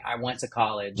 sorry, I went to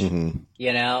college, and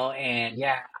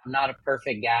yeah, I'm not a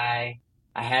perfect guy.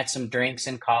 I had some drinks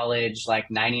in college, like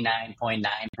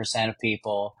 99.9% of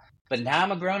people, but now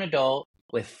I'm a grown adult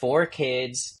with 4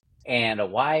 kids and a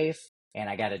wife, and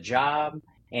I got a job.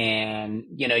 And,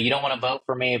 you don't want to vote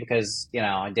for me because,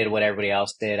 I did what everybody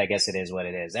else did. I guess it is what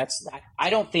it is. I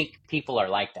don't think people are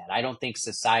like that. I don't think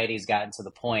society's gotten to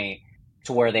the point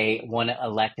to where they want to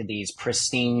elect these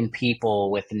pristine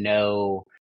people with no,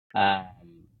 I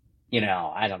don't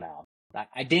know.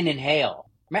 I didn't inhale.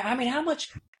 I mean, how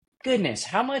much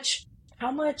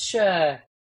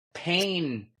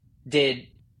pain did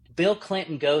Bill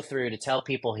Clinton go through to tell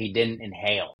people he didn't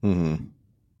inhale? Mm-hmm.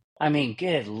 I mean,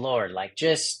 good Lord, like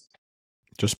just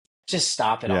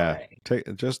stop it already.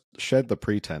 Just shed the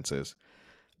pretenses.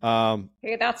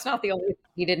 Hey, that's not the only thing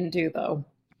he didn't do, though.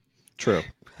 True.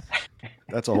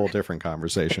 That's a whole different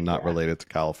conversation, not related to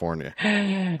California.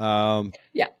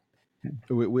 Yeah.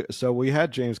 So we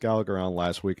had James Gallagher on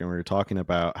last week, and we were talking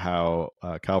about how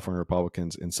California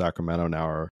Republicans in Sacramento now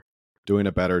are doing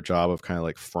a better job of kind of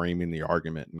like framing the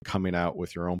argument and coming out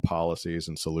with your own policies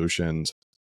and solutions.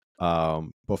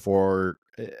 Before,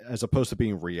 as opposed to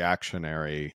being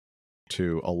reactionary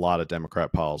to a lot of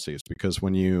Democrat policies, because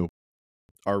when you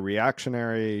are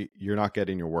reactionary, you're not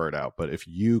getting your word out. But if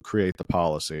you create the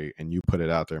policy and you put it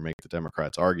out there, make the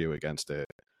Democrats argue against it,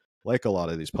 like a lot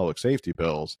of these public safety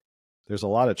bills, there's a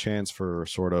lot of chance for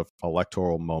sort of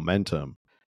electoral momentum.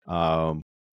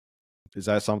 Is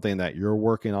that something that you're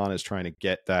working on, is trying to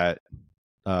get that?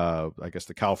 I guess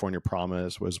the California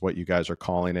Promise was what you guys are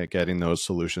calling it, getting those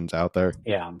solutions out there.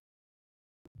 Yeah.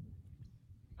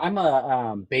 I'm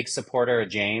a big supporter of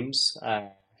James.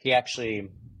 He actually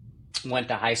went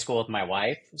to high school with my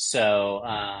wife. So,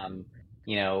 I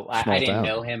didn't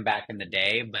know him back in the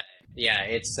day, but yeah,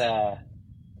 it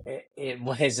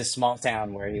was a small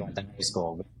town where he went to high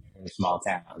school, a small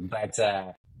town. But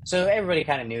so everybody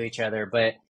kind of knew each other.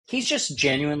 But he's just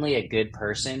genuinely a good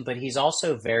person, but he's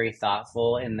also very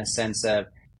thoughtful in the sense of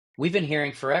we've been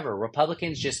hearing forever,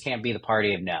 Republicans just can't be the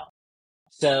party of no.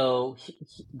 So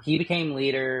he became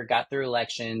leader, got through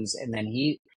elections, and then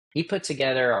he put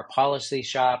together our policy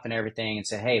shop and everything and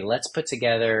said, hey, let's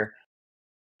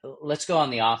go on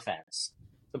the offense.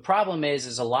 The problem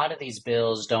is a lot of these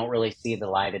bills don't really see the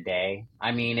light of day.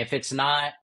 I mean, if it's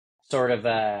not sort of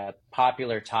a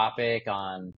popular topic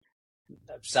on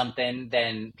something,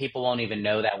 then people won't even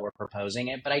know that we're proposing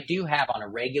it. But I do have on a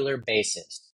regular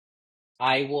basis,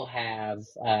 I will have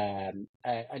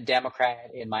a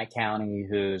Democrat in my county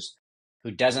who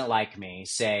doesn't like me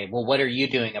say, well, what are you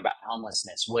doing about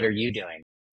homelessness? What are you doing?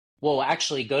 Well,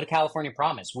 actually, go to California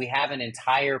Promise. We have an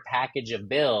entire package of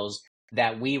bills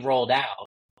that we rolled out.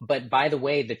 But by the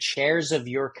way, the chairs of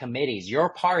your committees, your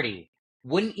party,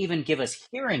 wouldn't even give us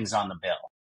hearings on the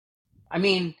bill. I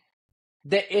mean,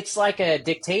 it's like a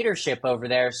dictatorship over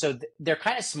there. So they're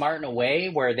kind of smart in a way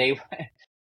where they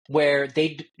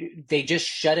just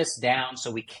shut us down, so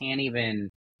we can't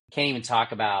even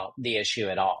talk about the issue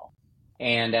at all.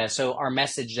 And so our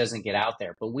message doesn't get out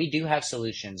there. But we do have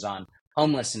solutions on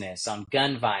homelessness, on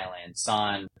gun violence,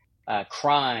 on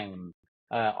crime,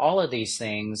 all of these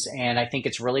things. And I think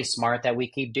it's really smart that we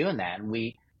keep doing that. And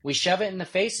we shove it in the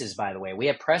faces, by the way. We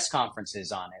have press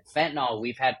conferences on it. Fentanyl,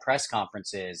 we've had press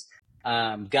conferences.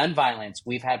 Gun violence,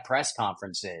 we've had press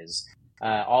conferences.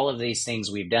 All of these things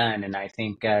we've done. And I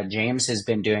think James has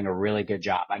been doing a really good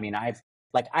job. I mean, I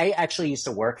actually used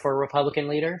to work for a Republican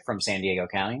leader from San Diego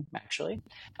County, actually.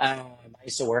 I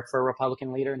used to work for a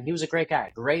Republican leader, and he was a great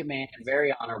guy, great man,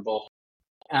 very honorable.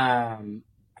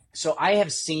 So I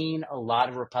have seen a lot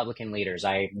of Republican leaders.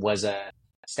 I was a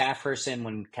staff person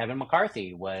when Kevin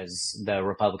McCarthy was the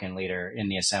Republican leader in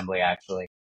the assembly, actually.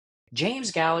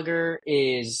 James Gallagher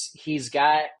he's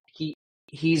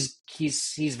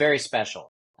very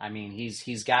special. I mean,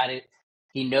 he's got it.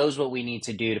 He knows what we need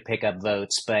to do to pick up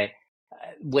votes, but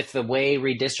with the way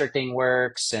redistricting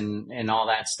works and all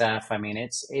that stuff, I mean,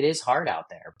 it is hard out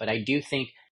there. But I do think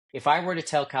if I were to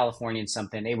tell Californians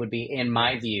something, it would be, in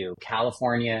my view,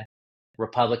 California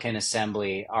Republican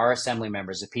Assembly, our assembly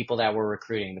members, the people that we're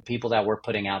recruiting, the people that we're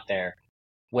putting out there,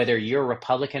 whether you're a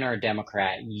Republican or a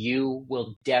Democrat, you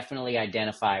will definitely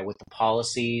identify with the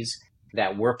policies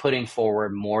that we're putting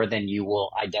forward more than you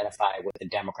will identify with the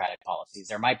Democratic policies.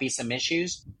 There might be some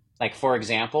issues, like, for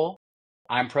example,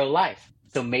 I'm pro-life.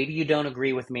 So maybe you don't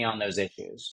agree with me on those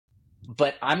issues.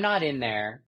 But I'm not in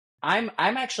there. I'm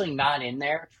actually not in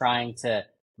there trying to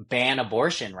ban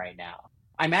abortion right now.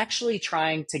 I'm actually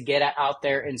trying to get out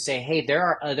there and say, hey, there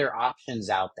are other options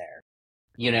out there.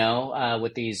 You know,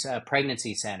 with these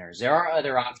pregnancy centers, there are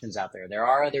other options out there. There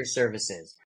are other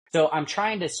services. So I'm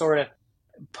trying to sort of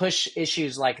push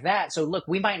issues like that. So look,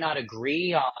 we might not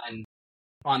agree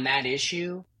on that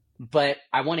issue, but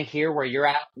I want to hear where you're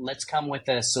at. Let's come with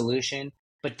a solution.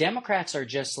 But Democrats are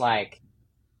just like,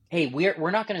 hey,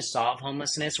 we're not going to solve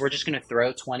homelessness. We're just going to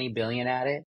throw $20 billion at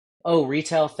it. Oh,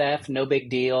 retail theft, no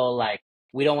big deal. Like,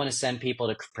 we don't want to send people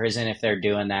to prison if they're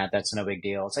doing that. That's no big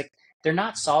deal. It's like, they're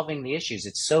not solving the issues.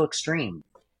 It's so extreme.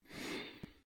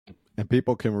 And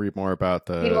people can read more about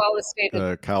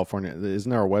the California.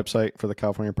 Isn't there a website for the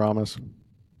California Promise?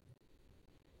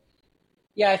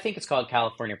 Yeah, I think it's called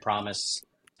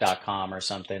CaliforniaPromise.com or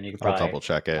something. You can probably double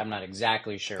check it. I'm not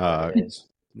exactly sure what it is.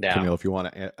 Yeah. Camille, if you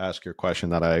want to ask your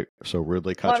question that I so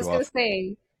rudely cut you off. I was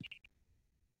going to say,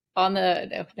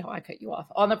 I cut you off.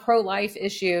 On the pro-life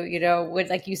issue, you know,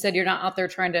 like you said, you're not out there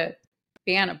trying to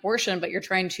ban abortion, but you're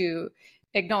trying to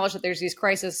acknowledge that there's these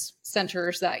crisis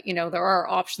centers that, you know, there are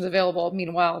options available.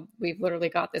 Meanwhile, we've literally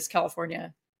got this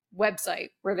California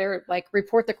website where they're like,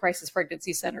 report the crisis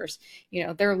pregnancy centers. You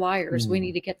know, they're liars. We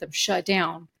need to get them shut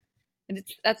down. And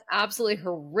that's absolutely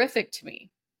horrific to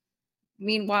me.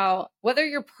 Meanwhile, whether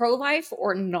you're pro-life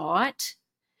or not,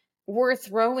 we're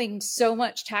throwing so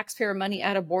much taxpayer money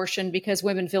at abortion because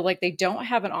women feel like they don't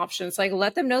have an option. It's like,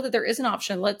 let them know that there is an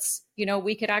option. Let's, you know,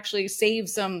 we could actually save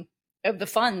some of the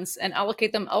funds and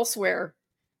allocate them elsewhere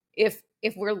if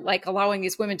we're like allowing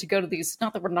these women to go to these,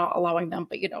 not that we're not allowing them,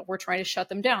 but, you know, we're trying to shut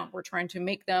them down. We're trying to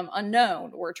make them unknown.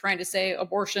 We're trying to say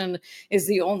abortion is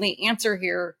the only answer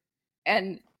here.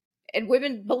 And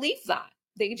women believe that.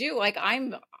 They do. Like,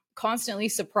 I'm constantly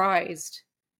surprised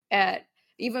at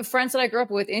even friends that I grew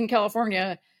up with in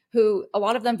California, who a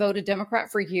lot of them voted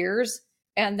Democrat for years,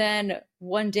 and then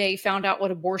one day found out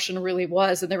what abortion really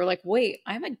was. And they were like, wait,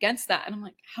 I'm against that. And I'm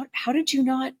like, how did you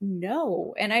not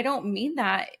know? And I don't mean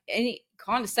that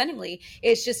condescendingly.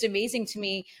 It's just amazing to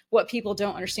me what people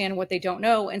don't understand, what they don't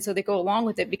know. And so they go along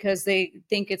with it because they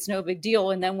think it's no big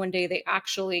deal. And then one day they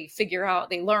actually figure out,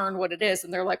 they learn what it is.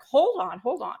 And they're like, hold on.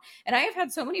 And I have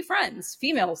had so many friends,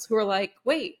 females, who are like,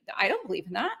 wait, I don't believe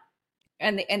in that.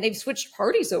 And they've switched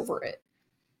parties over it.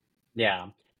 Yeah.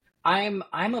 I'm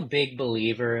a big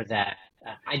believer that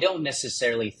I don't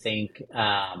necessarily think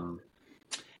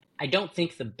I don't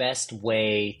think the best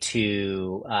way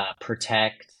to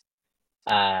protect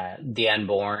the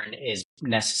unborn is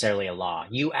necessarily a law.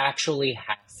 You actually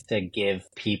have to give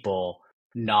people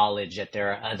knowledge that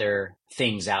there are other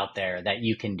things out there that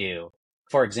you can do.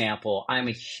 For example, I'm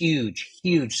a huge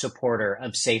supporter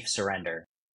of safe surrender.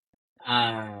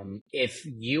 If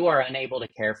you are unable to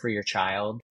care for your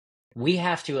child, we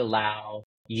have to allow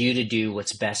you to do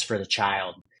what's best for the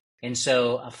child. And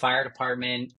so a fire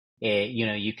department,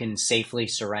 you can safely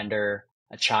surrender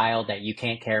a child that you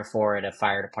can't care for at a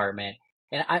fire department.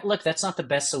 And look, that's not the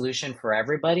best solution for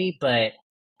everybody, but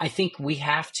I think we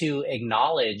have to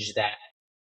acknowledge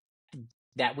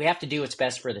that we have to do what's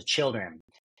best for the children.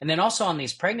 And then also on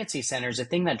these pregnancy centers, the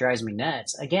thing that drives me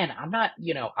nuts, again,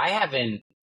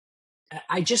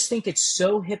 I just think it's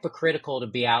so hypocritical to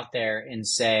be out there and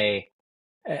say,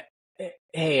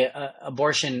 hey,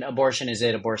 abortion is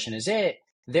it.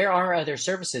 There are other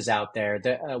services out there.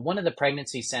 One of the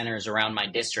pregnancy centers around my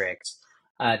district,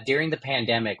 during the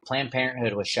pandemic, Planned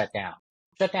Parenthood was shut down.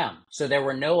 So there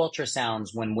were no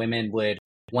ultrasounds when women would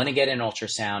want to get an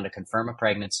ultrasound to confirm a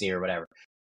pregnancy or whatever.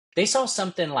 They saw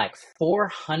something like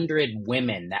 400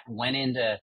 women that went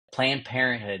into Planned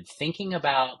Parenthood thinking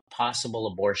about possible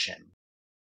abortion.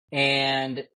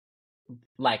 And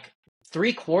like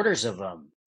 3/4 of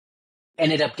them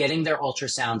ended up getting their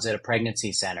ultrasounds at a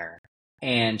pregnancy center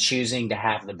and choosing to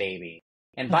have the baby.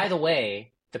 And by the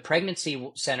way, the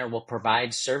pregnancy center will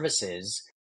provide services.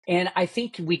 And I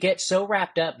think we get so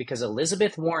wrapped up because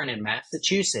Elizabeth Warren in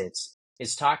Massachusetts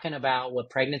is talking about what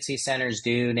pregnancy centers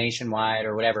do nationwide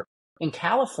or whatever. In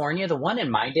California, the one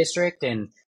in my district and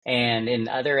in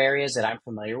other areas that I'm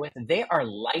familiar with, they are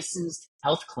licensed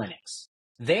health clinics.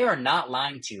 They are not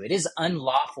lying to you. It is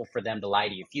unlawful for them to lie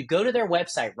to you. If you go to their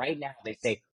website right now, they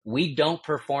say, we don't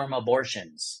perform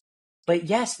abortions. But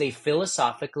yes, they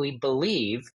philosophically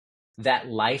believe that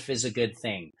life is a good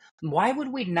thing. Why would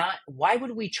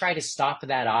we try to stop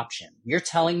that option? You're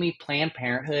telling me Planned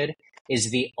Parenthood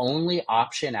is the only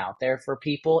option out there for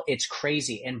people? It's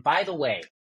crazy. And by the way,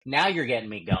 now you're getting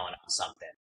me going on something.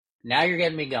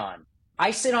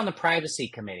 I sit on the privacy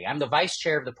committee. I'm the vice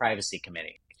chair of the privacy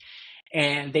committee.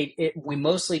 And we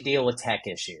mostly deal with tech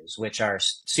issues, which are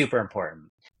super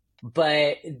important.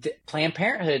 But Planned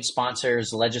Parenthood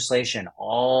sponsors legislation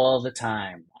all the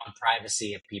time on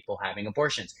privacy of people having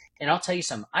abortions. And I'll tell you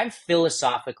something, I'm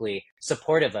philosophically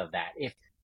supportive of that.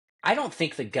 I don't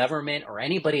think the government or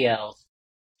anybody else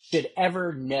should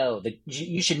ever know that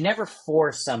you should never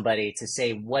force somebody to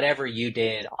say whatever you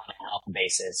did on a health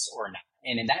basis or not.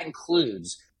 And that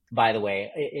includes, by the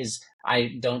way, is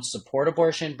I don't support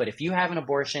abortion, but if you have an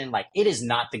abortion, like, it is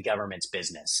not the government's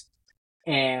business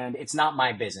and it's not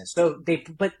my business. So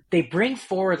they bring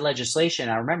forward legislation.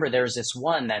 I remember there was this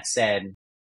one that said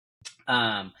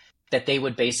that they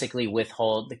would basically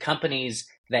withhold the companies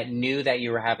that knew that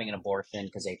you were having an abortion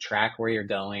because they track where you're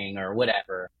going or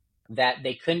whatever, that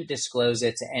they couldn't disclose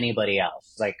it to anybody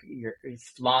else, like your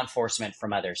law enforcement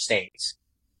from other states.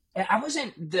 And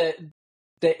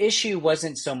the issue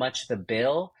wasn't so much the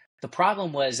bill. The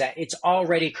problem was that it's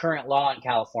already current law in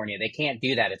California. They can't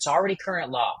do that. It's already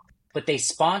current law. But they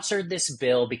sponsored this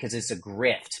bill because it's a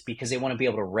grift, because they want to be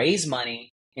able to raise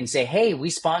money and say, hey, we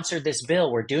sponsored this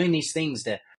bill. We're doing these things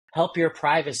to help your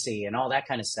privacy and all that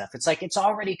kind of stuff. It's like it's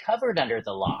already covered under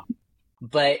the law.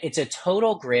 But it's a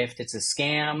total grift. It's a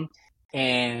scam.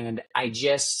 And I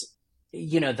just,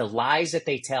 the lies that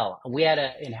they tell. We had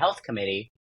in health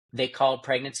committee, they called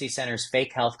pregnancy centers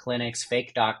fake health clinics,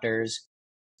 fake doctors.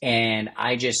 And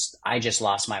I just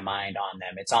lost my mind on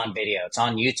them. It's on video. It's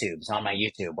on YouTube. It's on my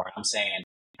YouTube where I'm saying,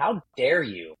 how dare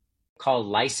you call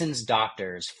licensed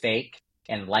doctors fake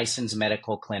and licensed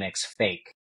medical clinics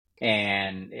fake?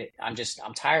 And I'm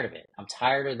tired of it. I'm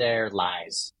tired of their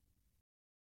lies.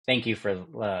 Thank you for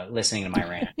listening to my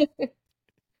rant.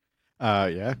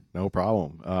 Yeah, no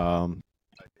problem. I'm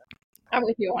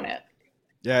with you on it.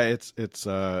 Yeah, it's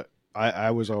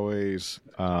I was always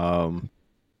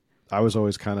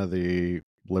kind of the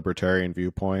libertarian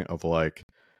viewpoint of like,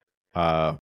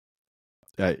 I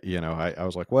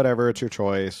was like, whatever, it's your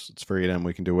choice, it's freedom,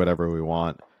 we can do whatever we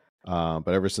want. But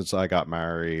ever since I got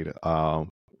married, my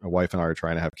wife and I are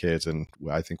trying to have kids, and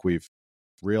I think we've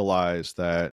realized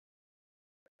that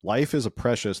life is a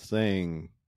precious thing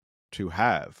to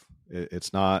have.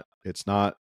 It's not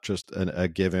just a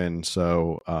given.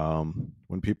 So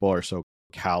when people are so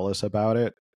callous about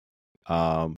it,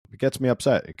 it gets me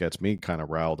upset. It gets me kind of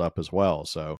riled up as well.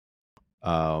 So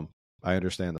I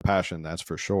understand the passion, that's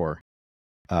for sure.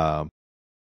 But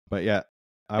yeah,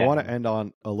 I want to end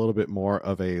on a little bit more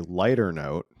of a lighter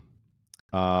note.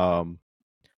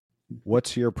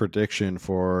 What's your prediction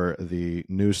for the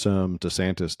Newsom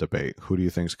DeSantis debate? Who do you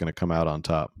think is going to come out on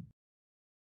top?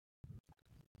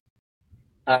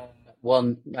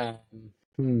 Well,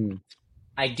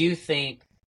 I do think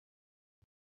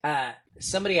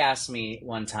somebody asked me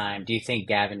one time, do you think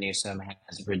Gavin Newsom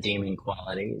has redeeming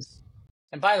qualities?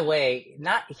 And by the way,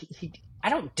 I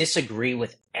don't disagree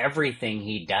with everything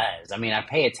he does. I mean, I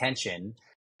pay attention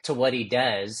to what he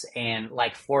does. And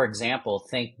like, for example,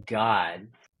 thank God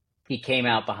he came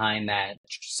out behind that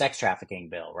sex trafficking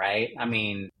bill, right? I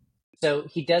mean, so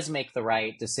he does make the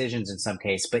right decisions in some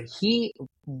case, but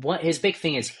his big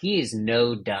thing is he is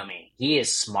no dummy. He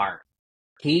is smart.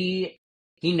 He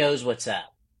knows what's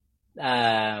up.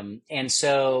 And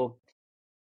so,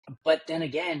 but then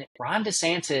again, Ron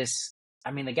DeSantis,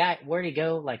 I mean, the guy, where'd he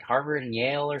go? Like Harvard and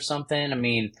Yale or something? I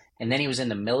mean, and then he was in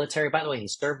the military. By the way, he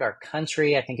served our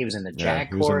country. I think he was in the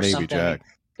JAG Corps or something. I mean,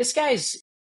 this guy's,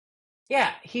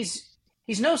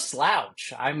 he's no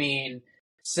slouch. I mean,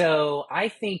 so I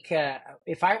think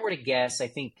if I were to guess, I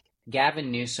think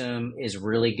Gavin Newsom is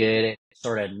really good at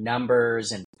sort of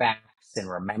numbers and facts and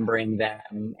remembering them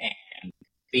and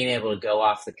being able to go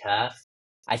off the cuff.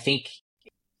 I think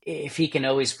if he can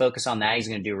always focus on that, he's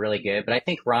going to do really good. But I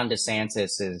think Ron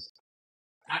DeSantis is,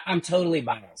 I'm totally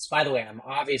biased. By the way, I'm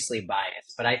obviously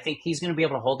biased, but I think he's going to be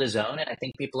able to hold his own. And I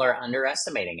think people are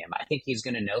underestimating him. I think he's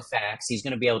going to know facts. He's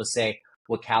going to be able to say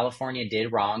what California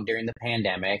did wrong during the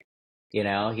pandemic. You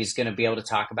know, he's going to be able to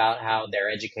talk about how their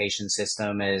education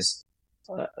system is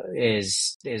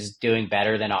doing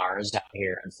better than ours out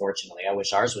here. Unfortunately, I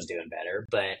wish ours was doing better,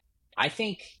 but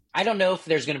I don't know if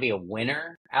there's going to be a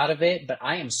winner out of it, but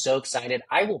I am so excited.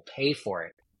 I will pay for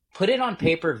it. Put it on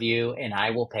pay-per-view and I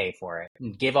will pay for it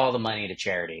and give all the money to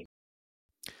charity.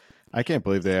 I can't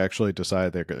believe they actually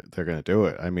decided they're going to do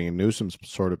it. I mean, Newsom's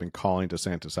sort of been calling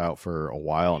DeSantis out for a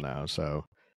while now. So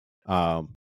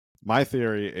my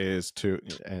theory is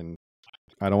and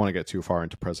I don't want to get too far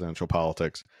into presidential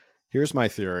politics. Here's my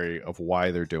theory of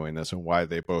why they're doing this and why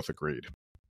they both agreed.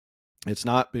 It's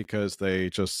not because they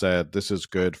just said this is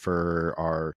good for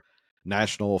our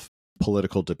national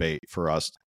political debate for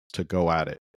us to go at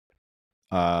it.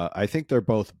 I think they're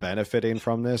both benefiting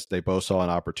from this. They both saw an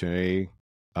opportunity.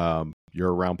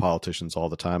 You're around politicians all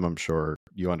the time. I'm sure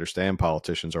you understand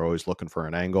politicians are always looking for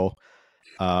an angle.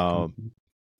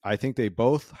 I think they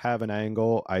both have an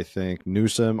angle. I think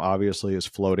Newsom obviously is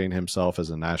floating himself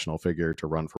as a national figure to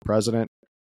run for president.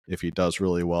 If he does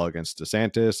really well against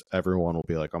DeSantis, everyone will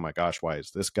be like, oh my gosh, why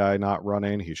is this guy not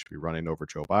running? He should be running over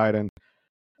Joe Biden.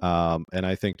 And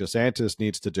I think DeSantis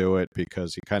needs to do it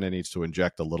because he kind of needs to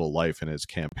inject a little life in his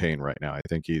campaign right now. I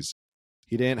think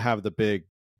he didn't have the big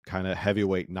kind of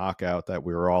heavyweight knockout that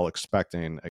we were all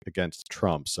expecting against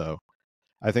Trump. So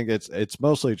I think it's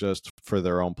mostly just for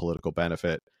their own political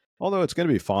benefit, although it's going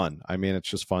to be fun. I mean, it's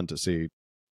just fun to see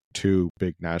two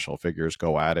big national figures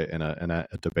go at it in a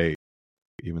debate,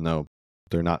 even though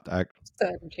they're not. So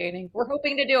entertaining. We're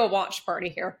hoping to do a watch party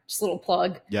here. Just a little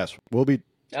plug. Yes, we'll be.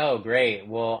 Oh, great.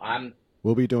 Well,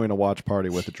 we'll be doing a watch party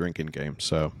with a drinking game.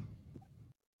 So.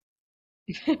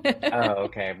 Oh,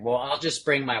 okay. Well, I'll just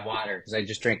bring my water because I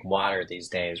just drink water these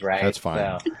days, right? That's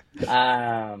fine.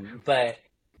 So, but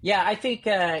yeah, I think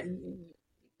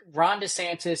Ron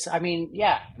DeSantis. I mean,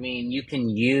 you can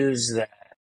use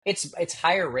it's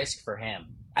higher risk for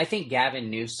him. I think Gavin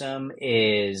Newsom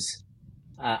is.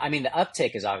 The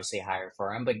uptick is obviously higher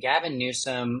for him, but Gavin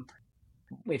Newsom.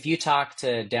 If you talk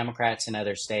to Democrats in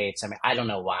other states, I mean, I don't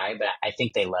know why, but I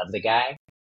think they love the guy.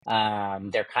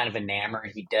 They're kind of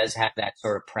enamored. He does have that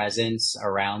sort of presence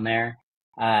around there.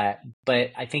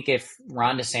 But I think if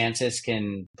Ron DeSantis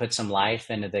can put some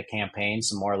life into the campaign,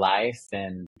 some more life,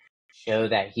 and show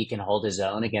that he can hold his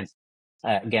own against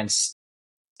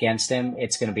him,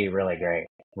 it's going to be really great,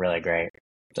 really great.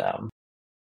 So,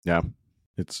 yeah,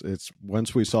 it's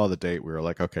once we saw the date, we were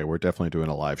like, okay, we're definitely doing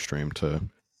a live stream to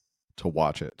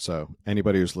watch it. So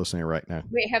anybody who's listening right now,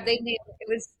 wait, have they nailed it?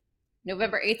 Was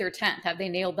November 8th or 10th? Have they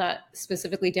nailed that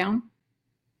specifically down?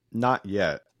 Not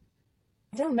yet.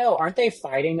 I don't know. Aren't they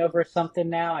fighting over something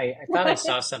now? I thought I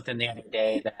saw something the other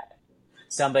day that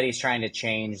somebody's trying to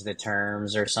change the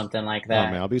terms or something like that.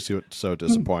 Oh man, I'll be so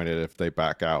disappointed if they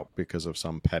back out because of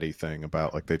some petty thing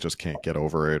about like they just can't get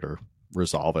over it or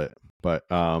resolve it. But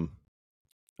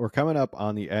we're coming up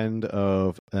on the end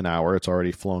of an hour. It's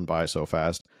already flown by so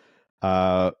fast.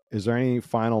 Is there any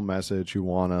final message you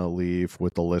want to leave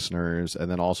with the listeners?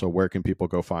 And then also, where can people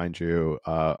go find you?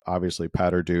 Obviously,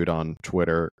 Patter Dude on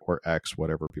Twitter or X,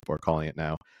 whatever people are calling it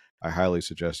now. I highly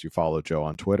suggest you follow Joe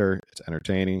on Twitter. It's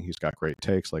entertaining. He's got great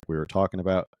takes like we were talking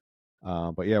about.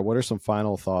 But yeah, what are some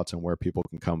final thoughts on where people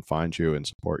can come find you and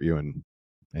support you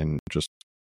and just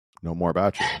know more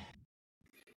about you?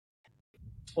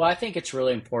 Well, I think it's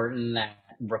really important that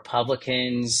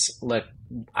Republicans look.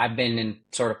 I've been in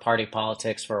sort of party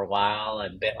politics for a while.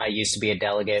 I used to be a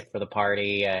delegate for the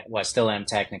party. Well, I still am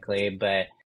technically, but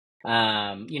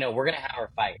we're gonna have our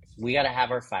fights. We got to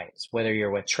have our fights. Whether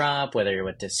you're with Trump, whether you're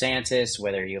with DeSantis,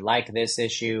 whether you like this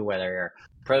issue, whether you're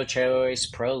pro-choice,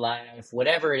 pro-life,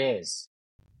 whatever it is.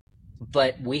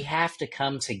 But we have to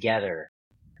come together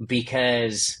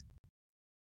because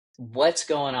what's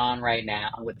going on right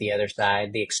now with the other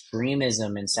side, the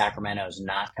extremism in Sacramento is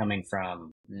not coming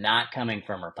from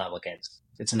Republicans.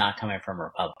 It's not coming from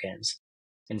Republicans.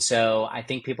 And so I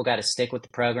think people got to stick with the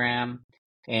program.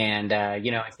 And,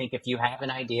 I think if you have an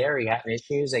idea or you have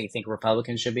issues that you think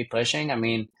Republicans should be pushing, I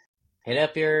mean, hit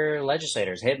up your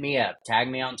legislators, hit me up, tag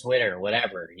me on Twitter,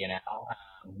 whatever,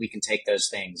 we can take those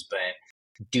things, but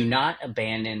do not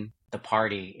abandon the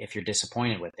party if you're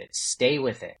disappointed with it. Stay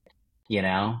with it.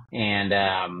 And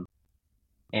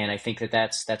I think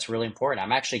that's really important.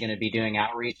 I'm actually going to be doing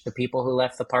outreach to people who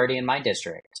left the party in my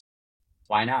district.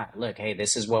 Why not? Look, hey,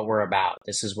 this is what we're about.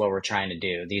 This is what we're trying to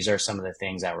do. These are some of the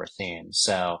things that we're seeing.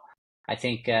 So I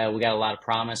think we got a lot of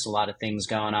promise, a lot of things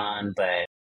going on, but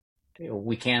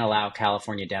we can't allow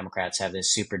California Democrats to have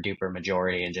this super duper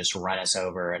majority and just run us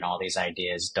over, and all these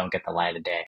ideas don't get the light of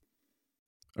day.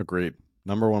 Agreed.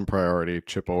 Number one priority,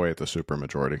 chip away at the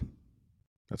supermajority.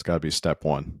 That's got to be step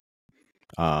one.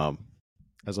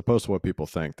 As opposed to what people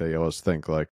think. They always think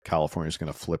like California's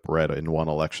going to flip red in one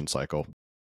election cycle.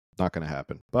 Not going to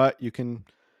happen. But you can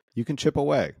chip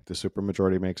away. The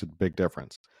supermajority makes a big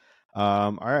difference.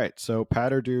 All right. So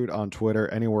Patter Dude on Twitter.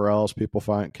 Anywhere else people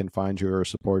can find you or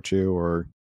support you or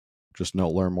just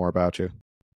learn more about you?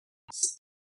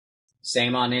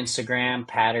 Same on Instagram,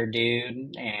 Patter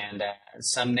Dude. And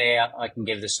someday I can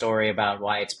give the story about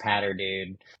why it's Patter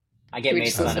Dude. I get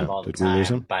made fun of all the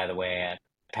time, by the way,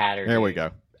 Patter. There we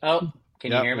go. Oh,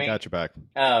 can you hear me? We got you back.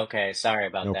 Oh, okay. Sorry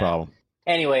about that. No problem.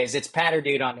 Anyways, it's Patter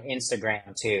Dude on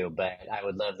Instagram too, but I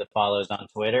would love the follows on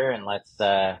Twitter, and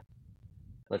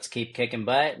let's keep kicking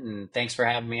butt. And thanks for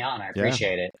having me on. I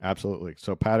appreciate it. Absolutely.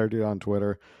 So Patter Dude on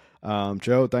Twitter.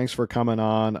 Joe, thanks for coming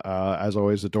on. As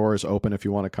always, the door is open if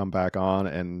you want to come back on.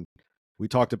 And we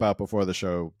talked about before the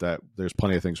show that there's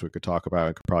plenty of things we could talk about.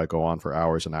 It could probably go on for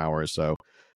hours and hours. So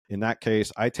in that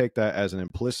case, I take that as an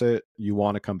implicit you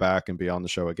want to come back and be on the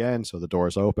show again. So the door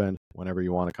is open whenever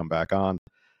you want to come back on.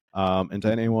 And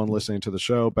to anyone listening to the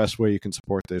show, best way you can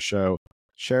support this show,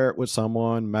 share it with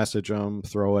someone, message them,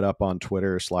 throw it up on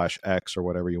Twitter /X or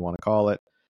whatever you want to call it.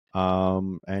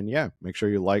 And yeah, make sure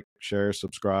you like, share,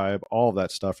 subscribe, all of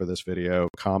that stuff for this video.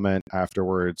 Comment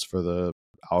afterwards for the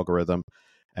algorithm.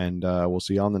 And we'll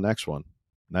see you on the next one.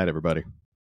 Night, everybody.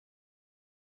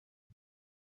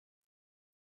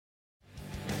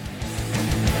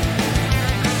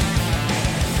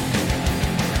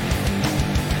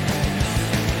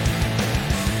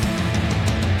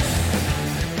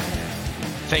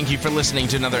 Thank you for listening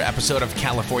to another episode of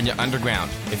California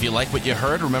Underground. If you like what you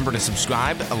heard, remember to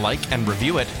subscribe, like, and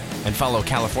review it, and follow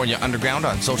California Underground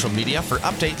on social media for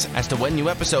updates as to when new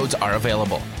episodes are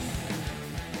available.